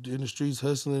you in the streets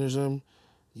hustling or something,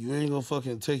 you ain't gonna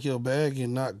fucking take your bag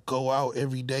and not go out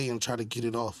every day and try to get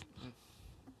it off.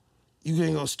 You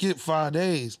ain't gonna skip 5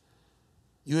 days.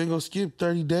 You ain't gonna skip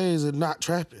 30 days of not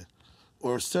trapping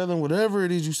or selling whatever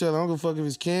it is you sell. I don't give a fuck if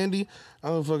it's candy. I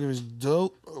don't give a fuck if it's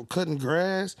dope or cutting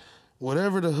grass.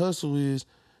 Whatever the hustle is,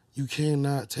 you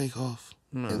cannot take off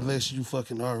unless you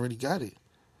fucking already got it.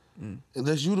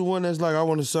 Unless you the one that's like, I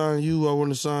want to sign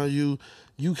you,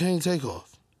 you can't take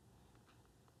off.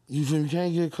 You feel me? You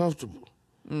can't get comfortable.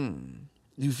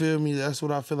 You feel me? That's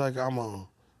what I feel like I'm on.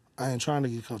 I ain't trying to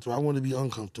get comfortable. I want to be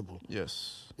uncomfortable.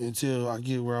 Yes. Until I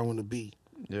get where I want to be.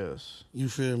 Yes. You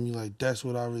feel me? Like that's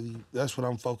what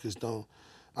I'm focused on.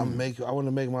 I want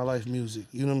to make my life music.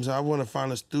 You know what I'm saying? I want to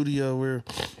find a studio where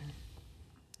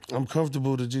I'm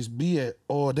comfortable to just be at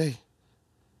all day.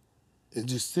 And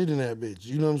just sit in that bitch.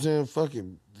 You know what I'm saying? Fuck it.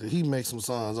 He makes some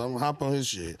songs. I'm gonna hop on his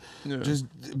shit. Yeah. Just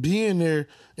being there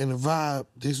in the vibe,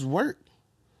 this work.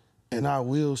 And I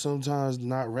will sometimes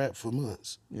not rap for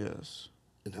months. Yes.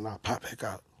 And then I'll pop back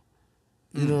out.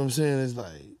 You know what I'm saying? It's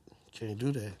like, can't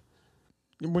do that.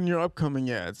 When you're upcoming,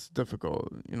 yeah, it's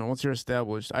difficult. You know, once you're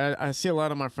established. I see a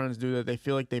lot of my friends do that. They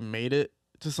feel like they made it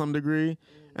to some degree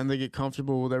and they get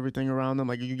comfortable with everything around them.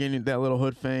 Like you're getting that little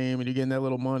hood fame and you're getting that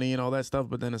little money and all that stuff,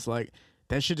 but then it's like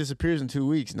that shit disappears in 2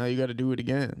 weeks. Now you got to do it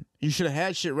again. You should have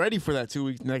had shit ready for that 2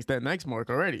 weeks that next mark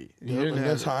already. Yeah, and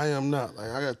that's how I am not.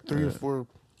 Like I got 3 or 4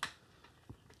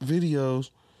 videos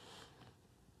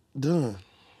done.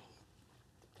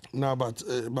 Now by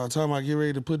the time I get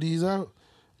ready to put these out,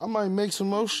 I might make some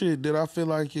more shit that I feel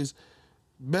like is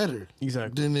better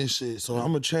than this shit. So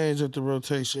I'm going to change up the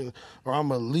rotation or I'm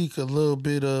going to leak a little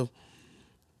bit of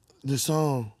the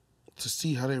song to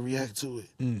see how they react to it.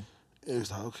 And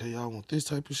it's like, okay, y'all want this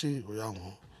type of shit or y'all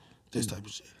want this type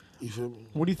of shit. You feel me?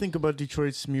 What do you think about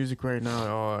Detroit's music right now?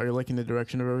 Are you liking the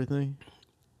direction of everything?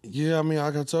 Yeah, I mean,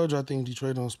 like I told you, I think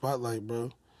Detroit on Spotlight,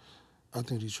 bro. I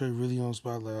think Detroit really on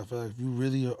Spotlight. I feel like if you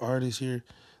really an artist here,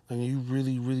 like you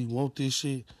really, really want this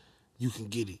shit, you can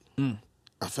get it.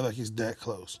 I feel like it's that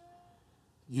close.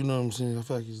 You know what I'm saying? I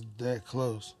feel like it's that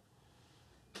close.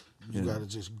 You gotta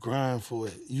just grind for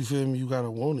it. You feel me? You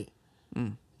gotta want it.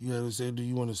 You gotta say, do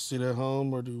you want to sit at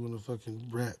home or do you want to fucking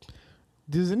rap?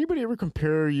 Does anybody ever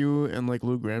compare you and like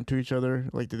Lou Graham to each other?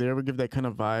 Like, did they ever give that kind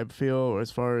of vibe feel, or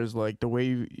as far as like the way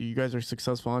you guys are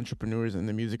successful entrepreneurs in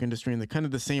the music industry, and the kind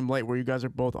of the same light where you guys are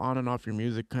both on and off your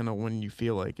music, kind of when you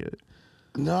feel like it?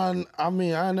 No, I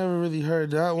mean I never really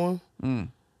heard that one.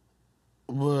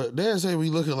 But they say we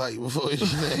look alike before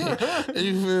anything.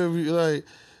 You feel me? Like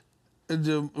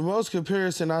the most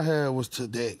comparison I had was to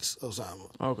Dex Osama.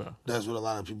 Okay, that's what a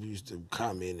lot of people used to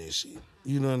comment and shit.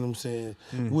 You know what I'm saying?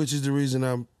 Which is the reason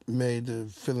I made the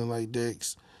Feeling Like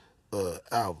Dex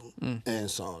album and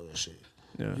song and shit.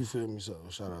 Yeah. You feel me? So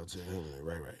shout out to him.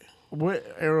 Right. What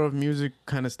era of music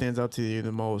kind of stands out to you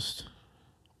the most?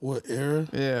 What era?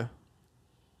 Yeah.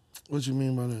 What you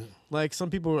mean by that? Like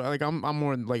some people, like I'm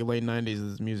more like late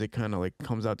 90s. This music kind of like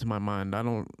comes out to my mind. I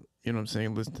don't, you know what I'm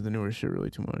saying, listen to the newer shit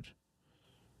really too much.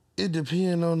 It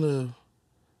depends on the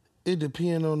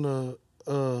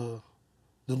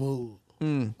mood.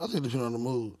 I think it depends on the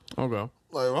mood. Okay.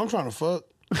 Like if I'm trying to fuck,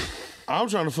 I'm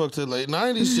trying to fuck to late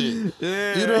 90s shit.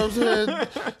 Yeah. You know what I'm saying?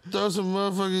 Throw some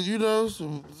motherfuckers, you know,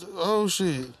 some old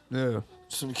shit. Yeah.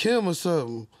 Some Kim or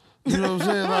something. You know what I'm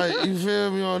saying? Like, you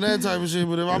feel me, on that type of shit.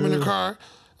 But if I'm in the car,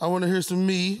 I want to hear some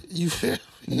me. You feel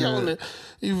me?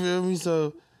 You feel me?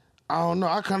 So, I don't know.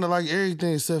 I kind of like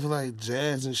everything except for like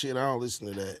jazz and shit. I don't listen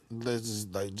to that. That's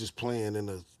just like just playing in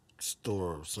a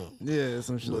store or something. Yeah,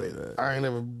 some shit like that. I ain't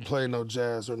never played no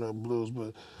jazz or no blues,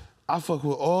 but I fuck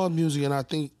with all music, and I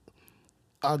think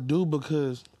I do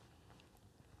because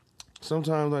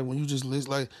sometimes like when you just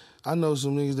listen, like I know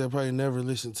some niggas that probably never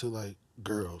listen to like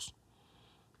girls,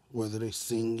 whether they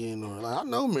singing or like I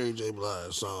know Mary J.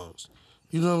 Blige songs.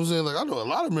 You know what I'm saying? Like I know a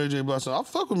lot of Mary J. Blige songs.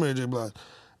 I fuck with Mary J. Blige.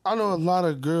 I know a lot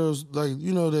of girls like,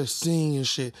 you know, that sing and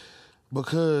shit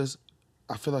because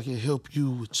I feel like it help you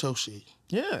with your shit.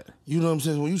 Yeah. You know what I'm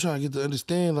saying? When you trying to get to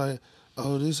understand like,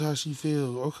 oh, this how she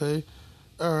feel. Okay.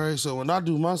 All right. So when I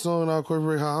do my song and I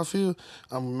incorporate how I feel,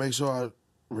 I'm going to make sure I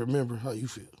remember how you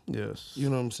feel. Yes. You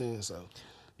know what I'm saying? So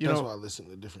that's why I listen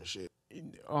to different shit.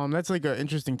 that's like an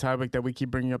interesting topic that we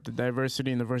keep bringing up, the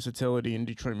diversity and the versatility in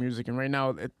Detroit music. And right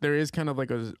now, there is kind of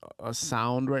like a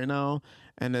sound right now,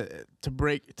 and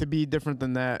to be different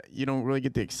than that, you don't really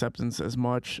get the acceptance as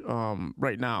much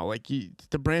right now. Like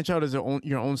to branch out as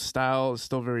your own style is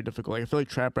still very difficult. Like I feel like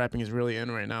trap rapping is really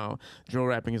in right now, drill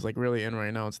rapping is like really in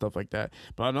right now and stuff like that.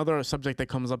 But another subject that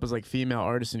comes up is like female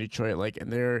artists in Detroit, like,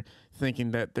 and they're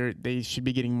thinking that they should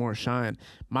be getting more shine.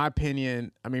 My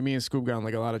opinion, I mean, me and Scoop got in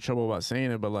like a lot of trouble about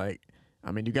saying it, but like,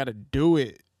 I mean, you got to do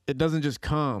it. It doesn't just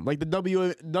come. Like the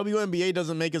WNBA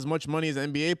doesn't make as much money as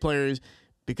NBA players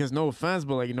because, no offense,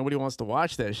 but like nobody wants to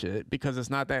watch that shit because it's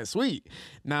not that sweet.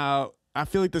 Now, I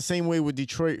feel like the same way with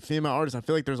Detroit female artists. I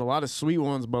feel like there's a lot of sweet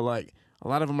ones, but like a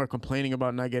lot of them are complaining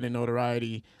about not getting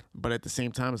notoriety. But at the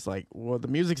same time, it's like, well, the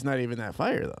music's not even that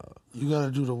fire though. You got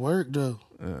to do the work though.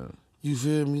 Yeah. You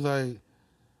feel me? Like,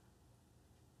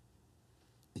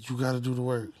 you got to do the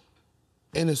work.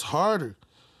 And it's harder.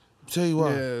 Tell you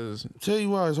why. Yes. Tell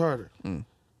you why it's harder.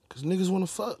 Because niggas want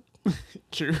to fuck.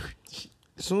 True.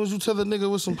 As soon as you tell a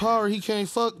nigga with some power he can't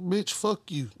fuck, bitch, fuck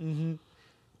you. Mm-hmm.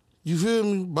 You feel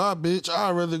me? Bye, bitch.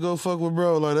 I'd rather go fuck with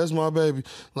bro. Like, that's my baby.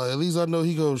 Like, at least I know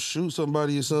he gonna shoot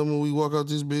somebody or something when we walk out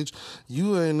this bitch.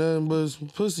 You ain't nothing but some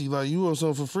pussy. Like, you want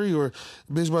something for free, or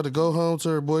bitch about to go home to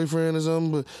her boyfriend or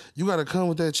something, but you gotta come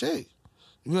with that check.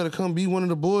 You gotta come be one of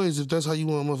the boys if that's how you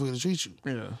want a motherfucker to treat you.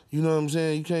 Yeah. You know what I'm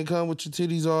saying? You can't come with your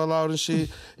titties all out and shit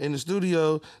in the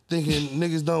studio thinking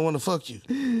niggas don't want to fuck you.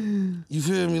 You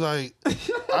feel me? Like,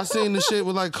 I seen the shit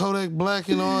with like Kodak Black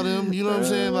and all them. You know what I'm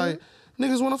saying? Like,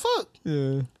 niggas want to fuck.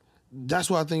 Yeah. That's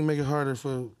why I think make it harder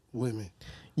for women.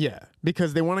 Yeah,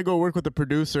 because they want to go work with the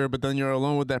producer, but then you're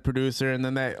alone with that producer, and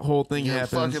then that whole thing Your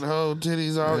happens. fucking whole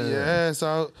titties out, your ass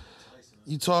out.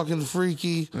 You talking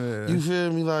freaky. Yeah. You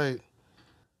feel me? Like,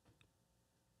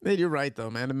 hey, you're right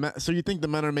though, man. So you think the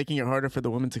men are making it harder for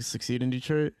the women to succeed in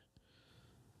Detroit?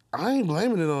 I ain't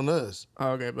blaming it on us. Oh,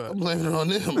 okay, but I'm blaming it on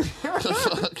them. The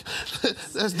fuck?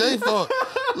 That's their fault.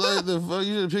 Like, the fuck,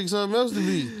 you should pick something else to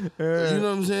be. You know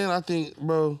what I'm saying? I think,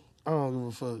 bro, I don't give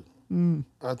a fuck.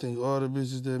 I think all the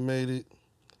bitches that made it,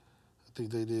 I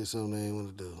think they did something they ain't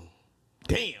want to do.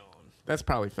 damn, that's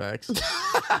probably facts. That's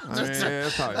probably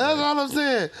That's facts. all I'm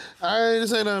saying.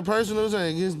 This ain't nothing personal. This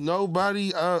ain't against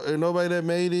nobody or nobody that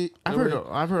made it.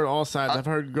 I've heard all sides. I've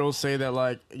heard girls say that,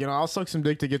 like, you know, I'll suck some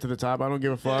dick to get to the top. I don't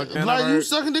give a fuck. And like, I've you heard,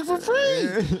 sucking dick for free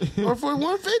or for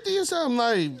 $150 or something.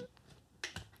 Like,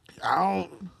 I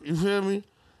don't. You feel me?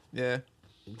 yeah,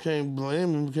 You can't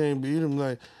blame him. You can't beat him.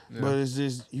 Like, but it's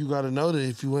just, you got to know that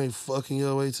if you ain't fucking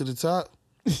your way to the top,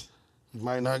 you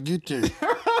might not get there.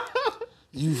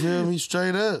 You feel me?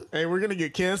 Straight up. hey, we're gonna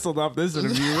get canceled off this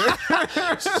interview.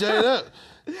 Straight up.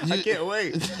 I can't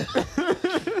wait.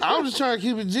 I'm just trying to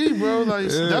keep it G, bro. Like,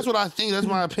 that's what I think. That's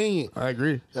my opinion. I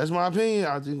agree. That's my opinion.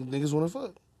 I think niggas want to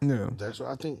fuck. Yeah. That's what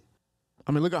I think.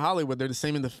 I mean, look at Hollywood. They're the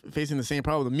same facing the same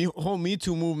problem. The whole Me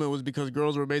Too movement was because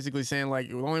girls were basically saying, like,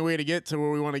 the only way to get to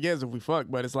where we want to get is if we fuck.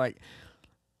 But it's like,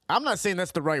 I'm not saying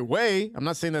that's the right way. I'm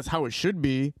not saying that's how it should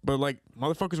be. But, like,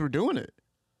 motherfuckers were doing it.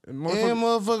 And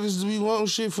motherfuckers be wanting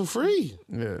shit for free.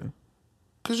 Yeah.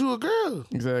 Because you a girl.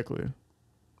 Exactly.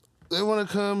 They want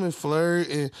to come and flirt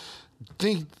and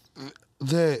think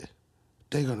that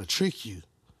they going to trick you.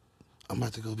 I'm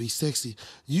about to go be sexy.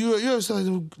 You ever see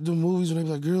like the movies when they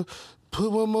be like, girl,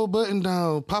 put one more button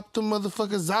down, pop them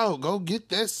motherfuckers out, go get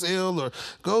that cell, or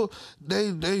go,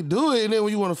 they do it, and then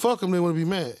when you want to fuck them, they want to be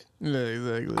mad. Yeah,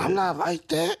 exactly. I'm not like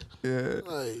that. Yeah.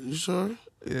 Like, you sure?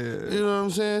 Yeah. You know what I'm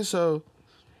saying? So,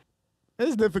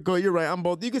 it's difficult. You're right. I'm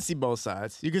both. You can see both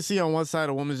sides. You can see on one side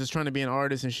a woman's just trying to be an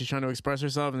artist and she's trying to express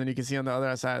herself, and then you can see on the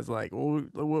other side it's like, well,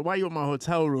 why are you at my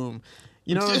hotel room?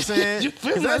 You know what I'm saying?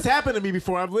 Because that's happened to me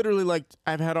before. I've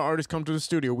had an artist come to the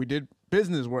studio. We did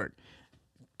business work.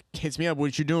 Hits me up.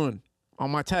 What you doing?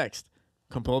 On my text.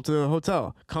 Come pull up to the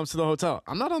hotel. Comes to the hotel.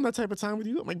 I'm not on that type of time with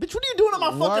you. I'm like, bitch, what are you doing at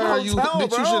my fucking hotel, bitch,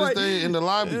 bro? you should have stayed in the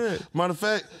lobby. Yeah. Matter of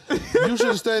fact, you should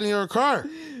have stayed in your car.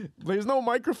 There's no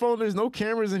microphone. There's no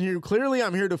cameras in here. Clearly,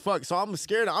 I'm here to fuck. So I'm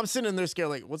scared. I'm sitting there scared.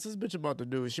 Like, what's this bitch about to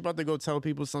do? Is she about to go tell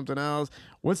people something else?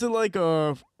 What's it like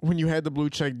when you had the blue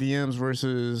check DMs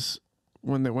versus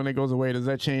when it goes away? Does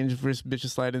that change versus bitches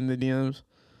slide in the DMs?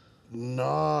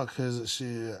 Nah, cause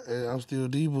shit, I'm still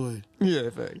D-boy. Yeah,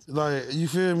 facts. Like, you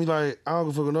feel me? Like, I don't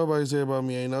give a fuck what nobody say about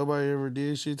me. Ain't nobody ever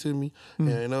did shit to me, and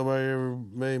ain't nobody ever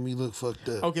made me look fucked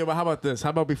up. Okay, but how about this?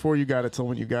 How about before you got it till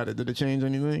when you got it? Did it change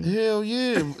anything? Hell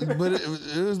yeah, but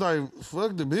it was like,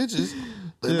 fuck the bitches.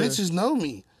 The bitches know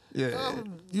me. Yeah.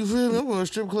 You feel me? I'm going to a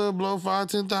strip club, blow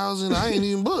 5,000-10,000. I ain't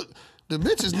even booked. The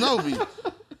bitches know me.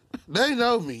 They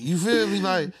know me. You feel me?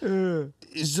 Like,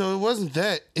 so it wasn't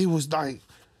that. It was like,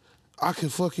 I can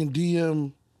fucking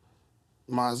DM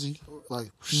Mozzie,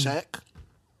 like Shaq.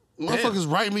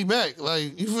 Motherfuckers write me back.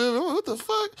 Like, you feel me? What the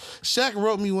fuck? Shaq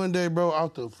wrote me one day, bro,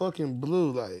 out the fucking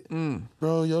blue. Like,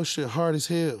 bro, your shit hard as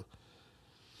hell.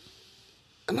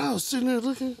 And I was sitting there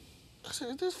looking. I said,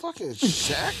 is this fucking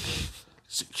Shaq?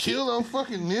 Kill on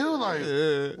fucking Neil?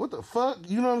 Like, what the fuck?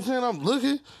 You know what I'm saying? I'm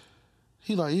looking.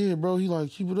 He like, yeah, bro. He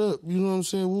like, keep it up. You know what I'm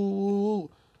saying? Woo, woo,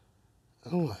 woo.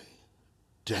 I'm like,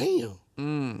 damn.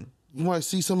 You might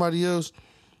see somebody else.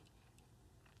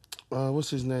 What's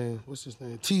his name?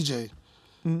 TJ.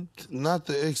 Not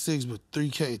the X6, but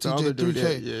 3K. TJ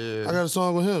 3K. Yeah. I got a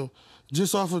song with him.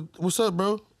 Just off of, what's up,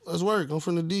 bro? Let's work. I'm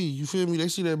from the D. You feel me? They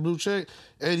see that blue check,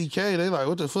 80K. They like,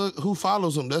 what the fuck? Who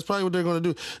follows him? That's probably what they're going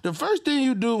to do. The first thing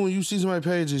you do when you see somebody's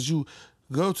page is you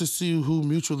go to see who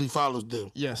mutually follows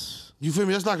them. Yes. You feel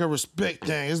me? That's like a respect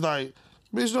thing. It's like,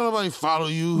 bitch, don't nobody follow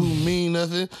you who mean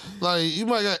nothing. Like, you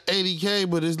might got 80K,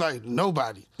 but it's like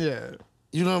nobody. Yeah.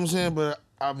 You know what I'm saying? But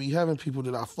I be having people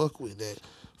that I fuck with that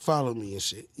follow me and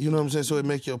shit. You know what I'm saying? So it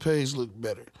make your page look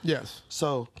better. Yes.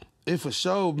 So if a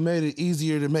show made it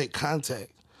easier to make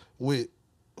contact with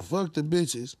fuck the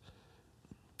bitches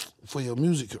for your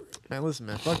music career. Man, listen,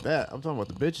 man, fuck that. I'm talking about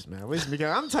the bitches, man. Listen,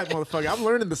 because I'm the type of motherfucker. I'm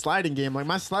learning the sliding game. Like,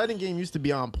 my sliding game used to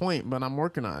be on point, but I'm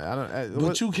working on it.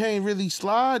 But you can't really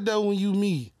slide, though, when you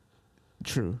me.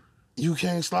 True. You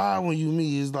can't slide when you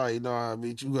me. It's like, nah,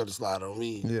 bitch, you got to slide on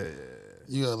me. Yeah.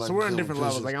 You gotta, like, So we're in different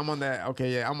levels. Like, I'm on that,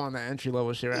 I'm on that entry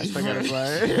level shit, right? I still gotta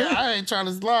slide. Yeah, I ain't trying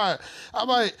to slide.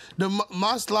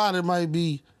 My slider might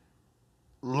be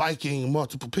liking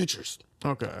multiple pictures.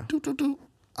 Okay.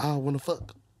 I want to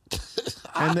fuck.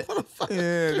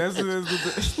 Yeah,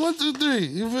 that's 1, 2, 3.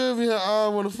 You feel me? I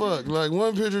want to fuck. Like,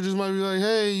 one picture just might be like,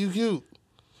 hey, you cute.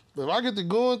 But if I get to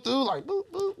going through, like, boop,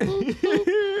 boop, boop,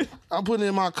 boop, I'm putting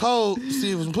in my code to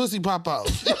see if some pussy pop out.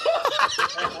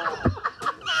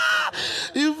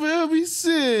 You feel me?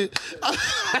 Shit.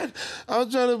 I'm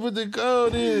trying to put the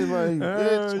code in. Like,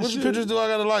 bitch, which pictures do I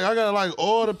gotta like? I gotta like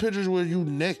all the pictures where you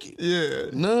naked. Yeah.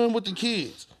 None with the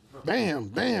kids. Bam,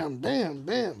 bam, bam,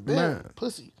 bam, bam. Man.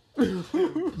 Pussy. You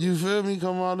feel me?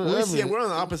 Come on. Yeah, we're on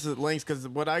the opposite lengths because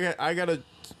what I gotta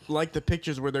like the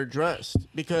pictures where they're dressed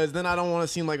because then I don't want to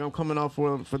seem like I'm coming off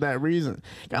for that reason.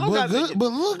 But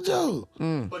look though.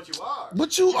 But you are.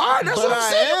 But you are. That's what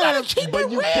I'm saying. You gotta keep but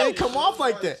it you real. can't come off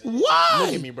like that. Why?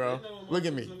 Look at me, bro. Look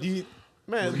at me.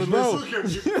 Man, but Bro.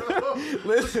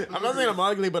 listen, I'm not saying I'm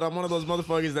ugly, but I'm one of those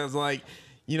motherfuckers that's like,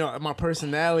 you know, my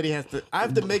personality I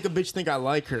have to make a bitch think I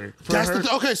like her.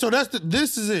 Okay, so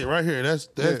this is it right here. That's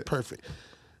perfect.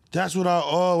 That's what I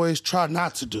always try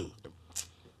not to do.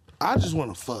 I just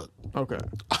want to fuck. Okay.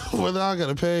 Whether I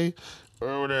gotta pay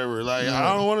or whatever. Like,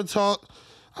 I don't want to talk.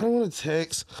 I don't want to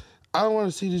text. I don't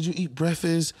want to see, did you eat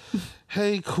breakfast?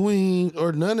 Hey, queen,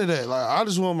 or none of that. Like, I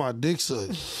just want my dick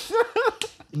sucked.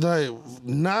 Like,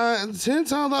 10 times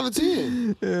out of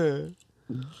 10. Yeah.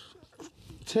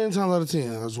 10 times out of 10,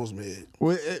 I just want some head.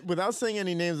 Without saying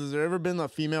any names, has there ever been a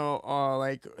female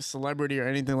like celebrity or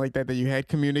anything like that you had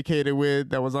communicated with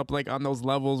that was up like on those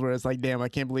levels where it's like, damn, I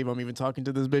can't believe I'm even talking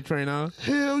to this bitch right now?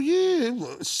 Hell yeah.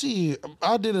 Shit.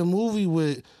 I did a movie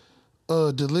with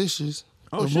Delicious.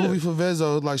 Movie for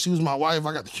Vezo. Like, she was my wife.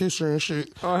 I got to kiss her and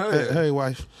shit. Oh, hell yeah. Hey,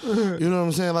 wife. You know what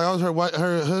I'm saying? Like, I was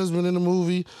her husband in the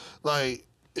movie. Like,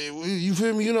 you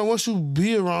feel me? You know, once you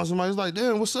be around somebody, it's like,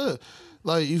 damn, what's up?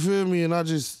 Like, you feel me? And I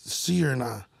just see her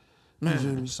now. Man. You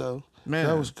feel me? So,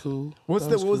 that was cool. What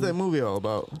was that movie all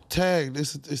about? Tag.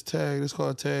 It's Tag. It's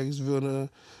called Tag. It's a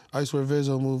I Swear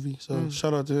Vezo movie. So,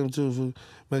 shout out to him, too, for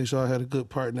making sure I had a good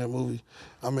part in that movie.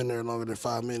 I'm in there longer than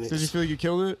 5 minutes. Did you feel you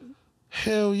killed it?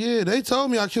 Hell yeah. They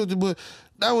told me I killed it, but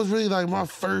that was really like my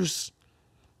first.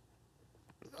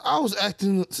 I was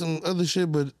acting some other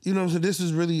shit, but you know what I'm saying? This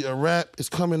is really a rap. It's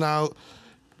coming out.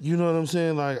 You know what I'm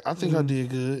saying? Like, I think I did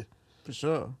good. For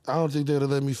sure. I don't think they'd have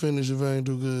let me finish if I ain't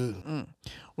do good.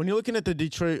 When you're looking at the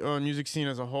Detroit music scene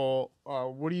as a whole,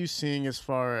 what are you seeing as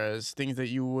far as things that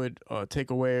you would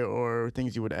take away or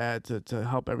things you would add to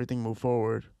help everything move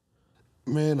forward?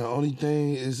 Man, the only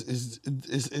thing is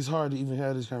it's hard to even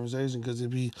have this conversation because it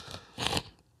be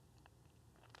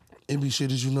shit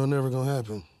that you know never gonna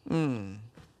happen.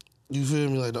 You feel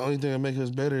me? Like, the only thing that make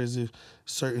us better is if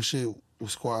certain shit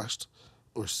was squashed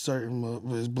or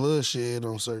there's bloodshed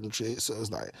on certain shit. So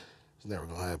it's like, it's never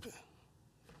gonna happen.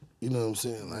 You know what I'm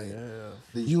saying? Like,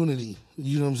 the unity.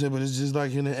 You know what I'm saying? But it's just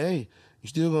like in the A. You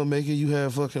still gonna make it. You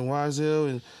have fucking YSL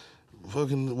and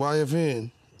fucking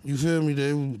YFN. You feel me?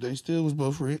 They still was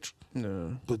both rich.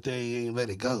 No. But they ain't let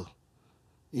it go.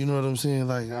 You know what I'm saying?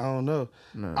 Like, I don't know.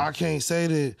 No. I can't say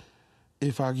that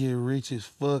if I get rich as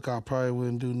fuck, I probably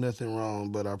wouldn't do nothing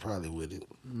wrong, but I probably wouldn't.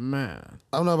 Man.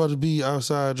 I'm not about to be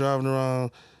outside driving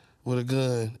around with a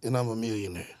gun and I'm a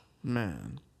millionaire.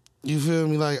 Man. You feel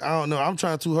me? Like, I don't know. I'm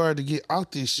trying too hard to get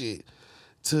out this shit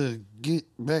to get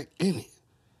back in it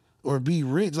or be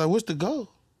rich. Like, what's the goal?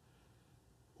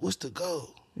 What's the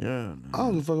goal? Yeah, man. I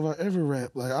don't give a fuck if I ever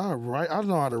rap. Like, I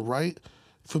know how to write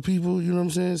for people, you know what I'm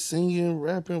saying? Singing,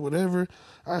 rapping, whatever.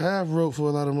 I have wrote for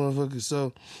a lot of motherfuckers,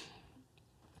 so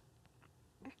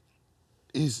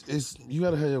it's you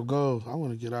gotta have your goal. I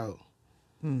wanna get out.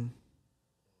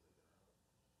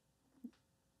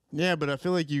 Yeah, but I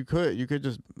feel like you could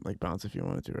just like bounce if you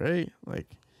wanted to, right? Like,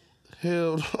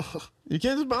 Hell no. you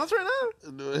can't just bounce right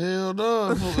now. Hell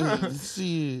no.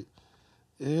 Shit.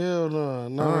 Hell no.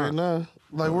 Not right now.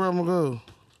 Like, where I'm gonna go?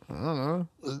 I don't know.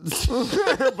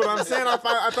 But I'm saying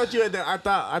I thought you had that.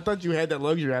 I thought you had that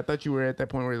luxury. I thought you were at that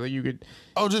point where like you could.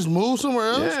 Oh, just move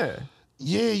somewhere else?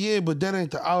 Yeah. Yeah, but that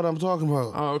ain't the out I'm talking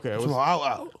about. Oh, okay. I'm talking about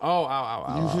out. Oh,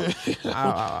 ow. You feel?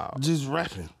 Ow. Just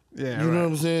rapping. Yeah. You know what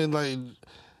I'm saying? Like,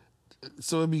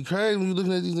 so it'd be crazy when you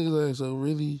looking at these niggas like, so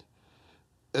really,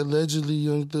 allegedly,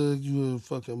 Young Thug, you a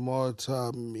fucking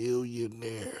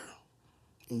multi-millionaire,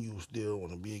 and you still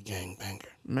want to be a gangbanger.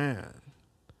 Man.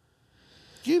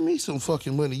 Give me some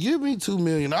fucking money. Give me $2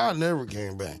 million. I'll never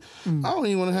gangbang. I don't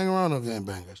even want to hang around no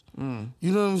gangbangers.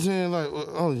 You know what I'm saying? Like,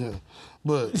 oh yeah.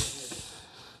 But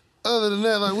other than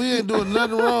that, like, we ain't doing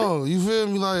nothing wrong. You feel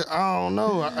me? Like, I don't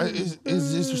know.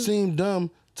 It seemed dumb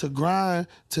to grind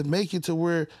to make it to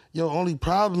where your only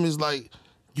problem is like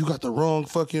you got the wrong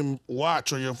fucking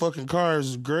watch or your fucking car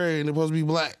is gray and it's supposed to be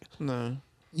black. No.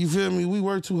 You feel me? We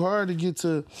work too hard to get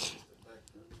to,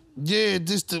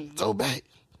 just to go back.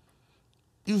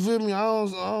 You feel me? I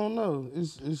don't know.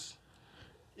 It's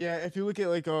Yeah, if you look at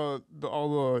like all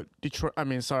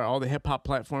the hip hop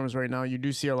platforms right now, you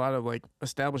do see a lot of like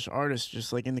established artists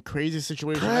just like in the crazy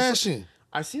situation. crashing.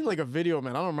 I seen like a video,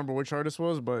 man. I don't remember which artist it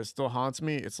was, but it still haunts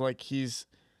me. It's like he's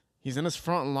in his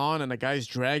front lawn and a guy's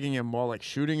dragging him while like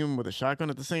shooting him with a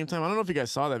shotgun at the same time. I don't know if you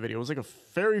guys saw that video. It was like a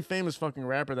very famous fucking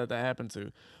rapper that happened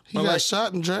to. He got like,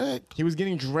 shot and dragged. He was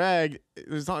getting dragged. It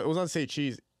was on Say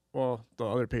Cheese. Well, the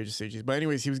other page is Say Cheese. But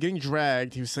anyways, he was getting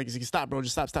dragged. He was like, stop, bro.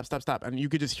 Just stop. And you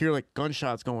could just hear like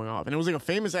gunshots going off. And it was like a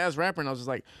famous ass rapper. And I was just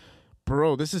like,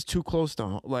 bro, this is too close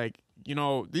to like, you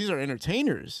know, these are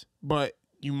entertainers. But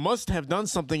you must have done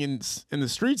something in the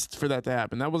streets for that to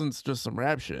happen. That wasn't just some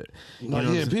rap shit.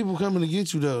 People coming to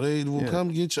get you though. They will come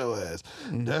get your ass.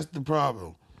 That's the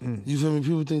problem. You feel me?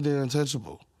 People think they're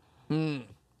untouchable.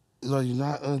 Like, you're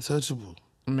not untouchable.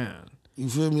 Man. You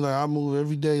feel me? Like, I move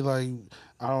every day like,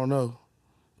 I don't know.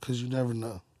 Because you never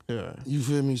know. Yeah. You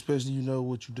feel me? Especially you know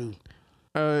what you do.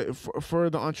 For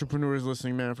the entrepreneurs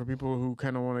listening, man, for people who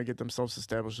kind of want to get themselves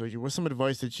established, like you, what's some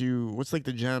advice what's like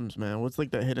the gems, man? What's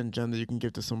like that hidden gem that you can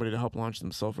give to somebody to help launch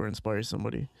themselves or inspire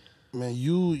somebody? Man,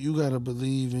 you got to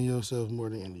believe in yourself more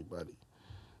than anybody.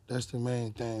 That's the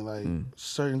main thing. Like,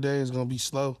 certain days going to be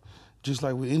slow, just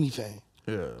like with anything.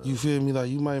 Yeah. You feel me? Like,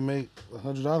 you might make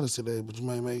 $100 today, but you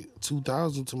might make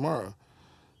 $2,000 tomorrow.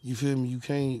 You feel me? You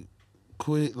can't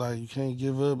quit. Like, you can't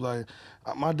give up. Like,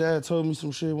 my dad told me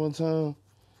some shit one time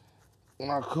when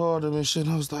I called him and shit,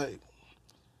 and I was like,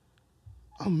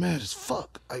 I'm mad as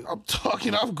fuck. Like, I'm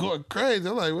going crazy.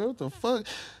 I'm like, what the fuck?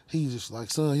 He just like,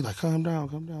 son, he like, calm down.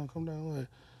 Like,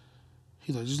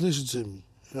 he like, just listen to me.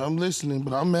 And I'm listening,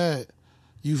 but I'm mad.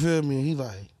 You feel me? And he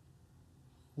like,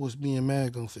 what's being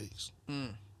mad gonna fix?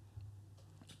 And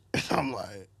I'm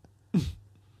like,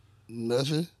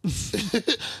 nothing.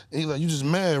 And he like, you just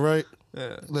mad, right?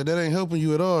 Yeah. Like, that ain't helping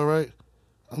you at all, right?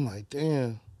 I'm like,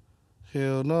 damn,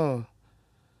 hell no.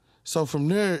 So from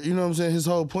there, you know what I'm saying, his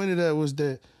whole point of that was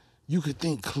that you could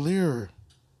think clearer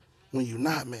when you're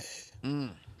not mad. You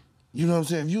know what I'm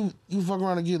saying? If you fuck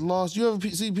around and get lost, you ever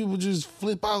see people just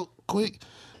flip out quick?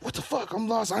 What the fuck? I'm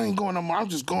lost. I ain't going no more. I'm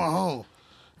just going home.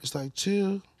 It's like,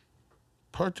 chill,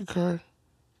 park the car,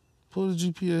 pull the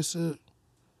GPS up,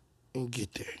 and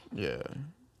get there. Yeah.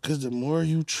 Because the more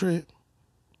you trip,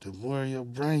 the more your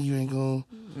brain you ain't going.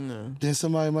 No. Then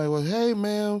somebody might go, hey,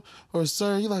 ma'am, or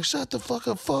sir. You're like, shut the fuck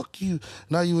up, fuck you.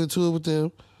 Now you into it with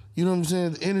them. You know what I'm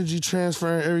saying? The energy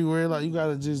transferring everywhere. Like, you got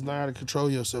to just learn how to control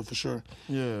yourself for sure.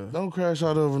 Yeah. Don't crash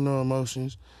out over no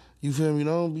emotions. You feel me?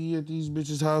 Don't be at these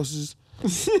bitches' houses.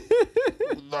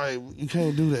 Like, you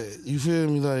can't do that. You feel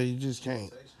me? Like, you just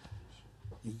can't.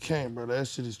 You can't, bro. That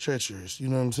shit is treacherous. You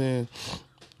know what I'm saying?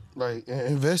 Like,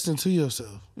 invest into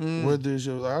yourself. Whether it's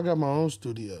like, I got my own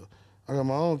studio. I got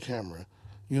my own camera.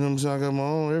 You know what I'm saying? I got my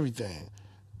own everything.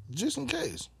 Just in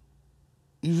case.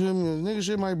 You feel me? Nigga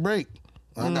shit might break.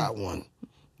 I got one.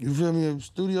 You feel me? The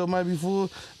studio might be full.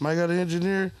 Might got an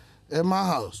engineer at my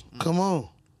house. Come on.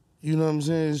 You know what I'm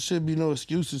saying? There should be no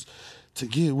excuses to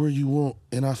get where you want.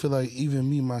 And I feel like even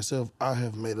me, myself, I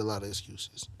have made a lot of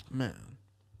excuses. Man.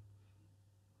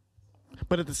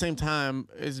 But at the same time,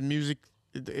 is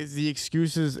the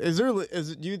excuses,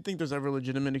 do you think there's ever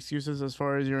legitimate excuses as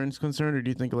far as you're concerned, or do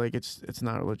you think like it's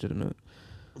not legitimate?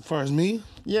 As far as me?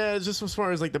 Yeah, it's just as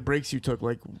far as like the breaks you took,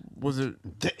 like was it?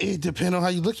 It depends on how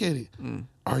you look at it.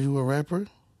 Are you a rapper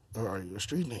or are you a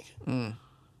street nigga?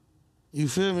 You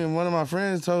feel me? And one of my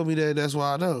friends told me that. That's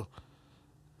why I know.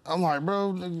 I'm like,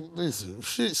 bro, listen,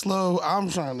 shit slow. I'm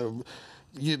trying to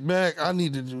get back. I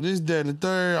need to do this, that, and the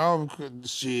third.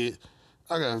 Shit.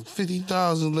 I got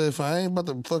 50,000 left. I ain't about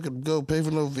to fucking go pay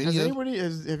for no video.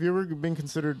 Have you ever been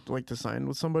considered like to sign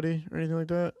with somebody or anything like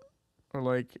that? Or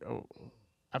like,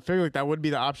 I feel like that would be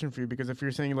the option for you, because if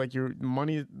you're saying like your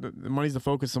money, the money's the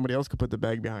focus, somebody else could put the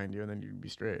bag behind you and then you'd be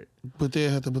straight. But they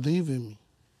have to believe in me.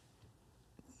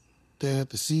 They have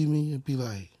to see me and be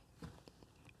like,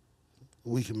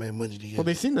 we can make money together. Well,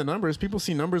 they've seen the numbers. People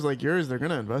see numbers like yours. They're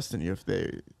gonna invest in you if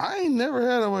they. I ain't never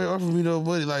had nobody offer me no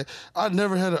money. Like, I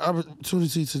never had an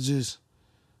opportunity to just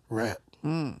rap.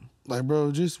 Like,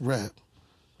 bro, just rap.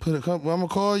 I'm gonna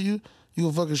call you. You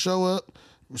gonna fucking show up,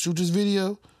 shoot this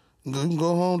video. You can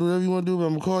go home, do whatever you want to do. But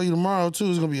I'm gonna call you tomorrow too.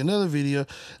 It's gonna be another video.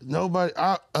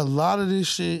 A lot of this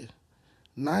shit,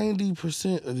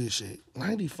 90% of this shit,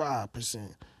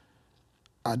 95%,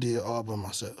 I did all by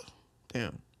myself.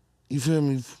 Damn. You feel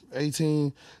me?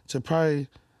 18 to probably,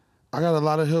 I got a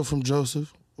lot of help from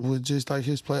Joseph with just like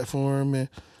his platform and,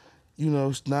 you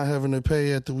know, not having to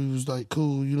pay after we was like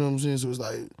cool, you know what I'm saying? So it was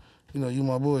like, you know, you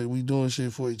my boy, we doing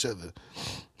shit for each other.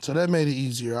 So that made it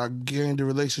easier. I gained a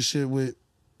relationship with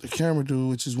the camera dude,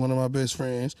 which is one of my best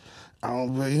friends. I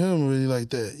don't pay him really like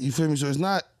that. You feel me? So it's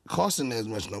not costing as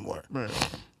much no more. Right.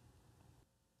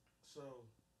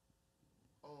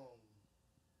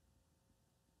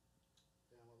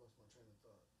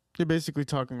 You're basically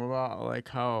talking about like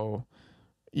how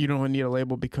you don't need a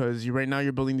label because right now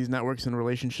you're building these networks and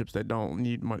relationships that don't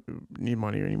need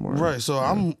money anymore. Right. So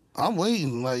I'm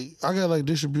waiting. Like, I got like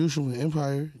distribution with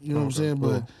Empire. You know what I'm saying?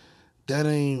 Cool. But that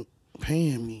ain't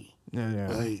paying me. Yeah.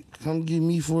 Like, come give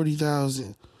me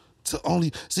 40,000 to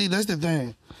only see. That's the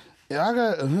thing. If I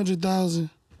got 100,000,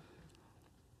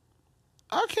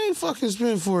 I can't fucking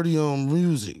spend 40 on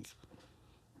music.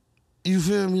 You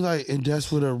feel me? Like, and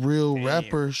that's what a real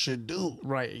rapper should do.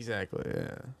 Right, exactly,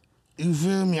 yeah. You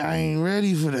feel me? I ain't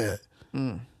ready for that.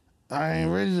 I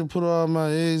ain't ready to put all my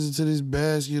eggs into this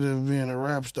basket of being a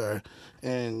rap star,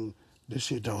 and this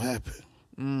shit don't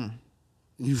happen.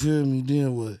 You feel me?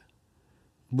 Then what?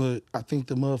 But I think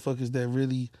the motherfuckers that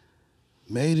really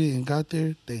made it and got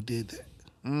there, they did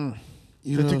that.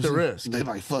 They took the risk. They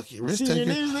like, fuck it. RiskTaker. Your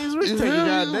name's RiskTaker,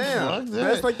 goddamn.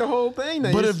 That's like the whole thing.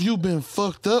 But if you've been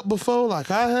fucked up before,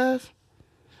 like I have,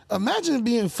 imagine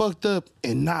being fucked up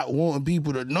and not wanting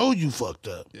people to know you fucked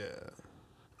up. Yeah.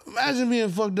 Imagine being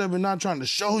fucked up and not trying to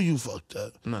show you fucked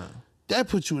up. Nah. That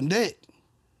puts you in debt.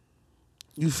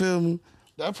 You feel me?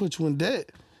 That puts you in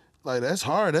debt. Like, that's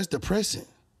hard. That's depressing.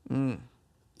 You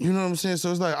know what I'm saying?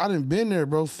 So it's like, I done been there,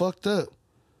 bro, fucked up.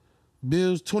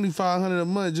 Bills $2,500 a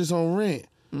month just on rent.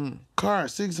 Car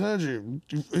 $600.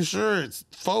 Insurance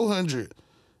 $400.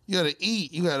 You gotta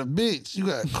eat. You got a bitch. You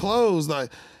got clothes.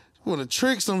 Like, you want to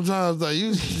trick sometimes. Like,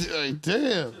 you like,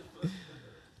 damn.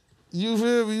 You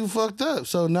feel me? You fucked up.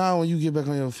 So now when you get back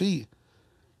on your feet,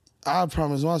 I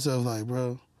promise myself, like,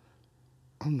 bro,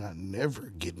 I'm not never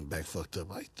getting back fucked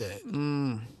up like that.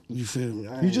 You feel me?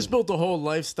 You just built a whole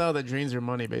lifestyle that drains your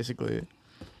money, basically.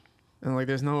 And, like,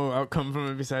 there's no outcome from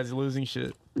it besides losing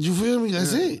shit. You feel me?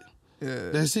 That's it. Yeah.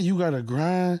 That's it. You got to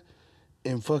grind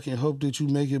and fucking hope that you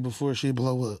make it before shit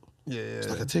blow up. Yeah. It's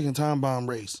like a ticking time bomb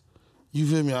race. You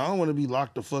feel me? I don't want to be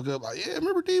locked the fuck up. Like, yeah,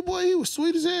 remember D-Boy? He was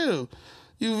sweet as hell.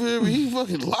 You feel me? He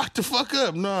fucking locked the fuck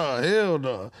up. Nah, hell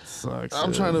no. Sucks.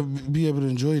 I'm trying to be able to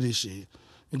enjoy this shit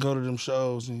and go to them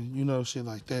shows and, you know, shit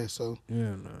like that. So,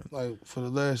 yeah, man. Like, for the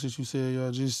last shit you said,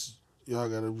 y'all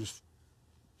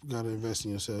gotta invest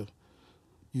in yourself.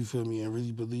 You feel me? And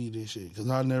really believe this shit. Because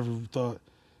I never thought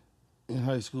in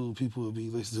high school people would be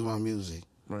listening to my music.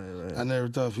 Right. I never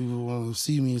thought people would want to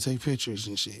see me and take pictures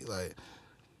and shit. Like,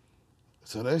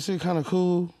 so that shit kind of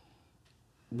cool,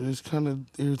 but it's kind of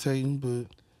irritating. But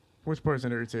which part's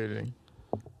irritating?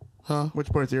 Huh? Which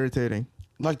part's irritating?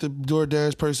 Like the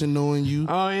DoorDash person knowing you.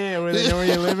 Oh yeah, where they know where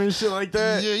you live and shit like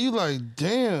that. Yeah, you like,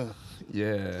 damn.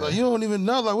 Yeah. Like, you don't even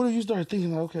know. Like, what if you start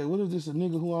thinking, like, okay, what if this a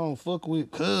nigga who I don't fuck with,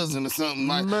 cousin or something?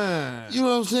 Like, man. You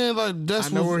know what I'm saying? Like,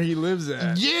 that's I know where he lives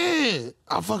at. Yeah.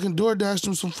 I fucking DoorDashed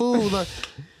him some food. Like,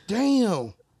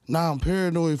 damn. Now I'm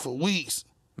paranoid for weeks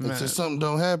Man. until something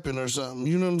don't happen or something.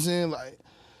 You know what I'm saying? Like,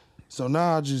 so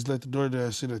now I just let the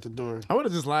DoorDash sit at the door. I would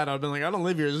have just lied. I've been like, I don't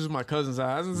live here. This is my cousin's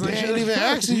house. They ain't even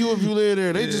asking you if you live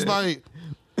there. They just like,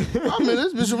 I mean,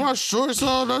 this bitch with my shorts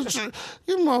on.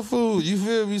 Give me my food. You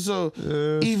feel me? So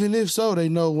even if so, they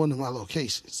know one of my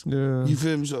locations. Yeah. You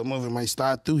feel me? So a movie might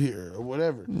start through here or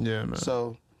whatever. Yeah, man.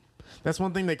 So that's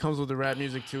one thing that comes with the rap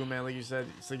music too, man. Like you said,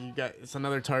 it's like it's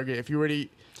another target. If you already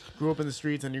grew up in the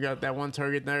streets and you got that one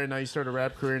target there, and now you start a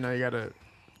rap career, now you gotta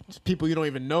people you don't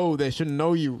even know that shouldn't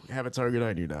know you have a target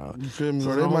on you now. You feel me? So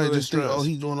Or they might just think, stress. oh,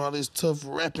 he doing all this tough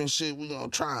rapping shit. We gonna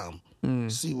try him,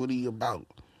 see what he about.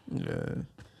 Yeah,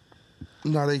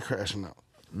 Now they crashing out.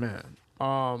 man.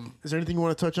 Is there anything you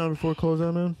want to touch on before we close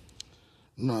out, man?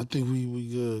 No, I think we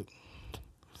good.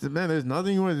 Man, there's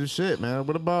nothing you want to do. Shit, man.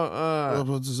 What about What I was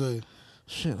about to say?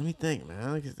 Shit, let me think,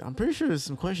 man. Like, I'm pretty sure there's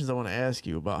some questions I want to ask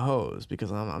you about hoes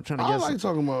because I'm trying to I guess. like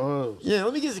talking about hoes. Yeah,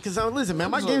 let me guess. Because listen,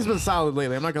 man, my game's been solid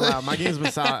lately. I'm not gonna lie, my game's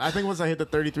been solid. I think once I hit the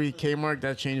 33K mark,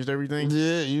 that changed everything.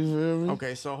 Yeah, you feel me?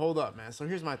 Okay, so hold up, man. So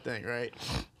here's my thing, right?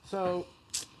 So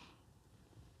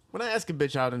when I ask a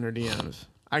bitch out in her DMs,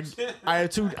 I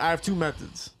have two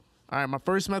methods. All right, my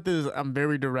first method is I'm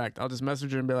very direct. I'll just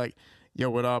message her and be like, yo,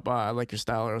 what up? I like your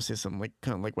style, or I'll say something like,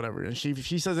 kind of like whatever. And if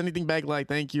she says anything back like,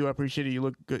 thank you, I appreciate it, you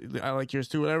look good, I like yours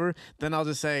too, whatever, then I'll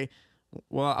just say,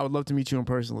 well, I would love to meet you in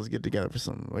person. Let's get together for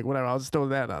something. Like, whatever. I'll just throw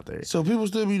that out there. So people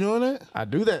still be doing that? I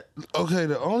do that. Okay,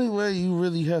 the only way you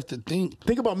really have to think.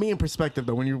 Think about me in perspective,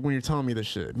 though, when you're telling me this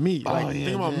shit. Me. Like,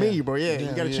 think about me, bro. Yeah, you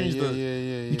got to change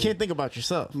You can't think about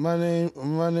yourself. My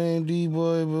name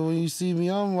D-Boy, but when you see me,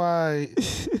 I'm white.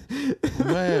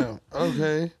 Bam.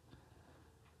 Okay.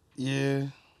 Yeah.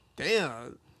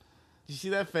 Damn. You see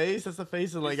that face? That's the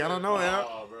face of, like, I don't know, man.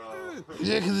 Oh, bro.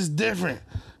 Yeah, because it's different.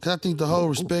 Because I think the whole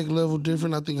respect level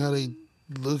different. I think how they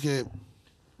look at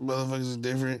motherfuckers is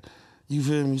different. You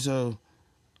feel me? So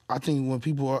I think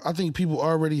people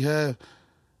already have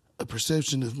a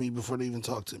perception of me before they even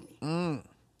talk to me.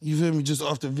 You feel me? Just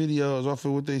off the videos, off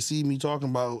of what they see me talking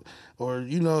about. Or,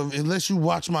 you know, unless you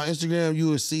watch my Instagram, you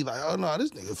would see like, oh, no, this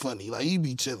nigga funny. Like, he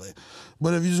be chilling.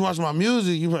 But if you just watch my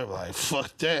music, you probably like,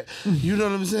 fuck that. You know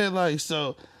what I'm saying? Like,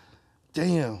 so,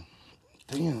 damn.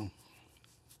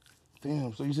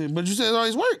 So you said, but you said it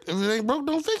always work. If it ain't broke,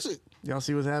 don't fix it. Y'all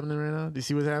see what's happening right now? Do you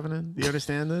see what's happening? Do you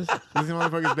understand this? This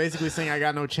motherfucker's basically saying I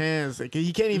got no chance. Like,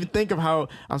 he can't even think of how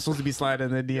I'm supposed to be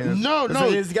sliding in the DMs. No.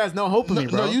 This guy's no hope for me,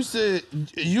 bro. No, you said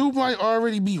you might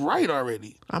already be right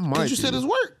already. I might. Because you said it's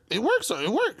work. It works, so it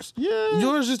works. Yeah.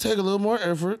 Yours just take a little more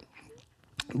effort,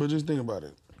 but just think about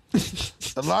it.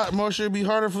 A lot more should be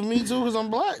harder for me too because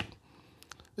I'm black.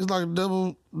 It's like a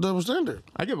double standard.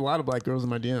 I get a lot of black girls in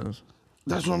my DMs.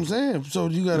 That's what I'm saying. So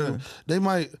you gotta, they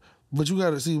might, but you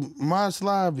gotta see my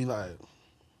slide be like,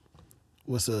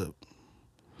 what's up?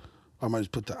 I might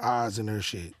just put the eyes in her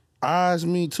shit. Eyes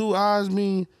mean, two eyes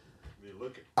mean,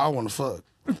 I wanna fuck.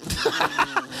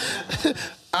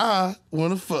 I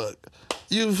wanna fuck.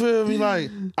 You feel me? Like,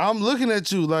 I'm looking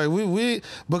at you like we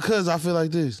because I feel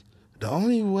like this. The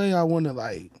only way I wanna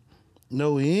like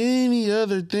know any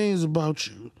other things about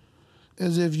you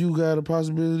is if you got a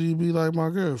possibility to be like my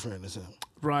girlfriend or something.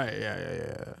 Right,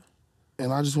 yeah.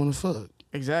 And I just wanna fuck.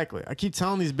 Exactly. I keep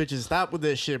telling these bitches, stop with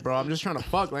this shit, bro. I'm just trying to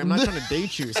fuck. Like, I'm not trying to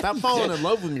date you. Stop falling in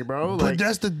love with me, bro. But Like,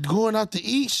 that's the going out to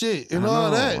eat shit and all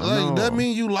that. Like, that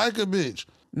mean you like a bitch.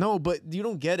 no, but you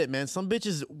don't get it, man. Some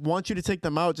bitches want you to take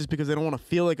them out just because they don't want to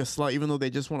feel like a slut, even though they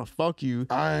just want to fuck you.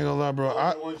 I ain't gonna lie, bro.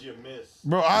 The ones you miss.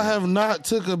 Bro, I have not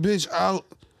took a bitch out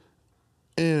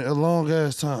in a long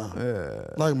ass time.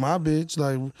 Like my bitch,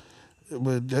 like,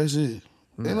 but that's it.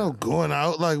 Ain't no going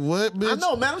out. Like what, bitch? I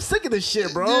know, man. I'm sick of this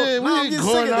shit, bro. Yeah, No, we I'm ain't getting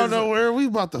going sick of out this. nowhere. We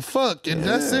about to fuck, and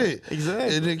that's it.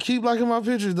 Exactly. And then keep liking my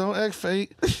pictures. Don't act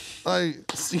fake. Like,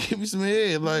 give me some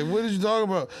head. Like, what did you talking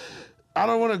about? I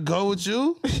don't want to go with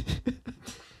you.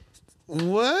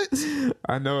 What?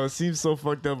 I know it seems so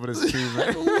fucked up, but it's true,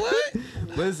 man. What?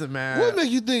 Listen, man. What make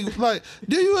you think? Like,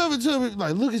 do you ever tell me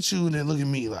like, look at you and then look at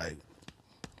me like,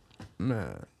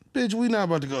 Man, bitch, we not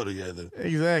about to go together.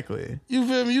 exactly. You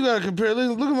feel me? You gotta compare.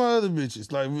 Look at my other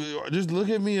bitches. Like, just look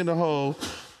at me in the hole,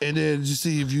 and then just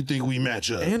see if you think we match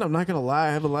up. And I'm not gonna lie,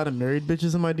 I have a lot of married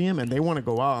bitches in my DM, and they want to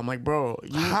go out. I'm like, bro,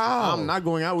 How? I'm not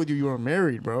going out with you. You are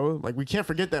married, bro. Like, we can't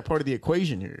forget that part of the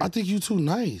equation here. I think you too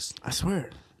nice. I swear.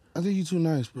 I think you too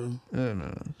nice, bro. Yeah,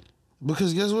 man.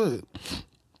 Because guess what?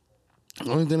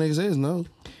 The only thing they can say is no.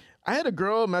 I had a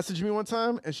girl message me one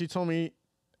time, and she told me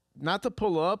not to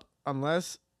pull up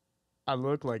unless I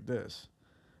look like this.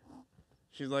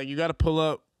 She's like, you got to pull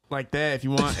up like that if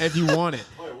you want it.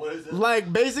 Wait, what is it?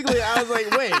 Like, basically, I was like,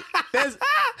 wait,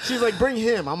 She's like, bring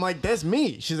him. I'm like, that's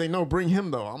me. She's like, no, bring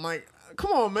him though. I'm like,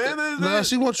 come on, man. Nah,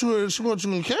 she wants you. She wants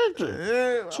you in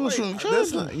character. Yeah, She wants you in that's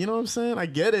character. not, you know what I'm saying? I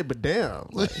get it, but damn.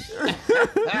 Like,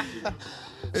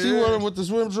 She want him with the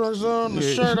swim trunks on, the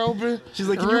shirt open. she's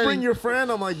like, can you bring your friend?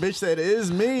 I'm like, bitch, that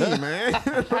is me, man.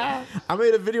 I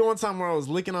made a video one time where I was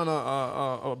licking on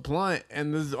a blunt,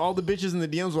 and all the bitches in the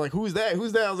DMs were like, who's that?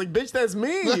 Who's that? I was like, bitch, that's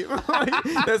me. Like,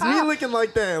 that's me licking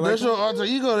like that. Like, That's your alter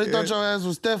ego. They thought your ass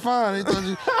was Stefan. They thought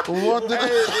you walked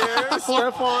in.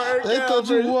 Stefan They thought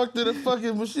you walked in the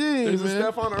fucking machine, There's man. a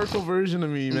Stefan Urkel version of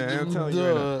me, man. I'm telling you.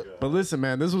 Right now. But listen,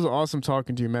 man, this was awesome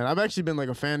talking to you, man. I've actually been like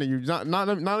a fan of you,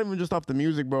 not even just off the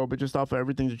music, bro, but just off of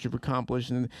everything that you've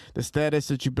accomplished and the status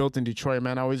that you built in Detroit,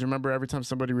 man. I always remember every time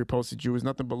somebody reposted you, it was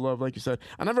nothing but love, like you said.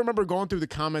 I never remember going through the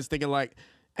comments thinking like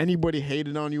anybody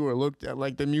hated on you or looked at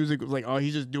like the music was like, oh,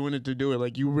 he's just doing it to do it.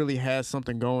 Like you really had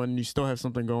something going. You still have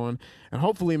something going. And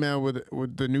hopefully, man,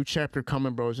 with the new chapter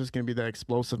coming, bro, it's just going to be that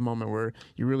explosive moment where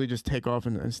you really just take off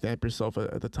and stamp yourself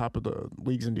at the top of the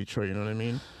leagues in Detroit. You know what I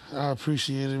mean? I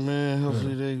appreciate it, man.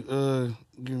 Hopefully they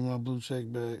give me my blue check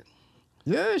back.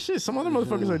 Yeah, shit. Some other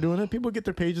motherfuckers are doing it. People get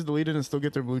their pages deleted and still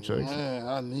get their blue checks. Man,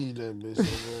 I need that bitch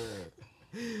so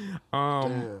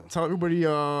bad. Tell everybody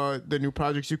the new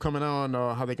projects you coming out and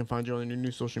how they can find you on your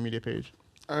new social media page.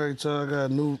 All right, y'all. I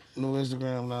got a new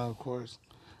Instagram now, of course.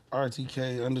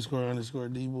 RTK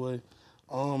 __D-boy.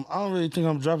 I don't really think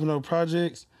I'm dropping no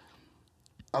projects.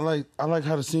 I like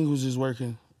how the singles is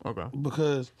working. Okay.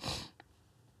 Because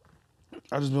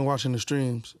I just been watching the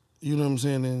streams. You know what I'm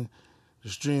saying? And the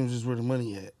streams is where the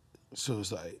money at. So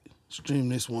it's like, stream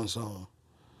this one song.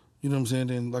 You know what I'm saying?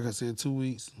 Then, like I said, 2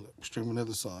 weeks, stream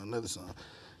another song.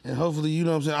 And hopefully, you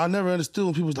know what I'm saying? I never understood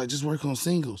when people was like, just work on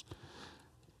singles.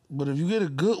 But if you get a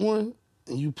good one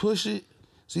and you push it,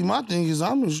 see, my thing is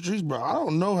I'm in the streets, bro. I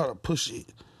don't know how to push it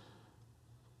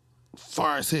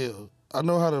far as hell. I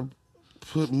know how to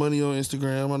put money on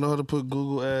Instagram. I know how to put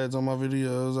Google ads on my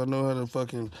videos. I know how to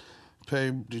fucking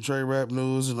pay Detroit Rap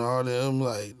News and all them.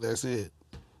 Like, that's it.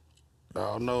 I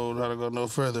don't know how to go no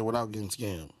further without getting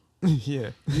scammed. Yeah.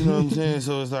 You know what I'm saying?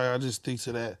 So it's like, I just stick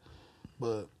to that.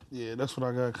 But, yeah, that's what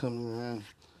I got coming, man.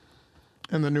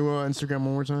 And the new Instagram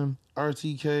one more time?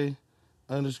 RTK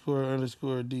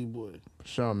 __ D-boy.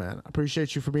 Sure, man. I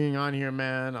appreciate you for being on here,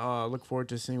 man. Look forward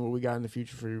to seeing what we got in the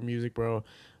future for your music, bro.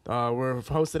 We're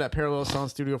hosted at Parallel Sound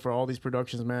Studio for all these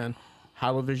productions, man.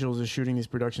 Hilo Visuals is shooting these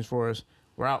productions for us.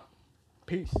 We're out.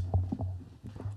 Peace.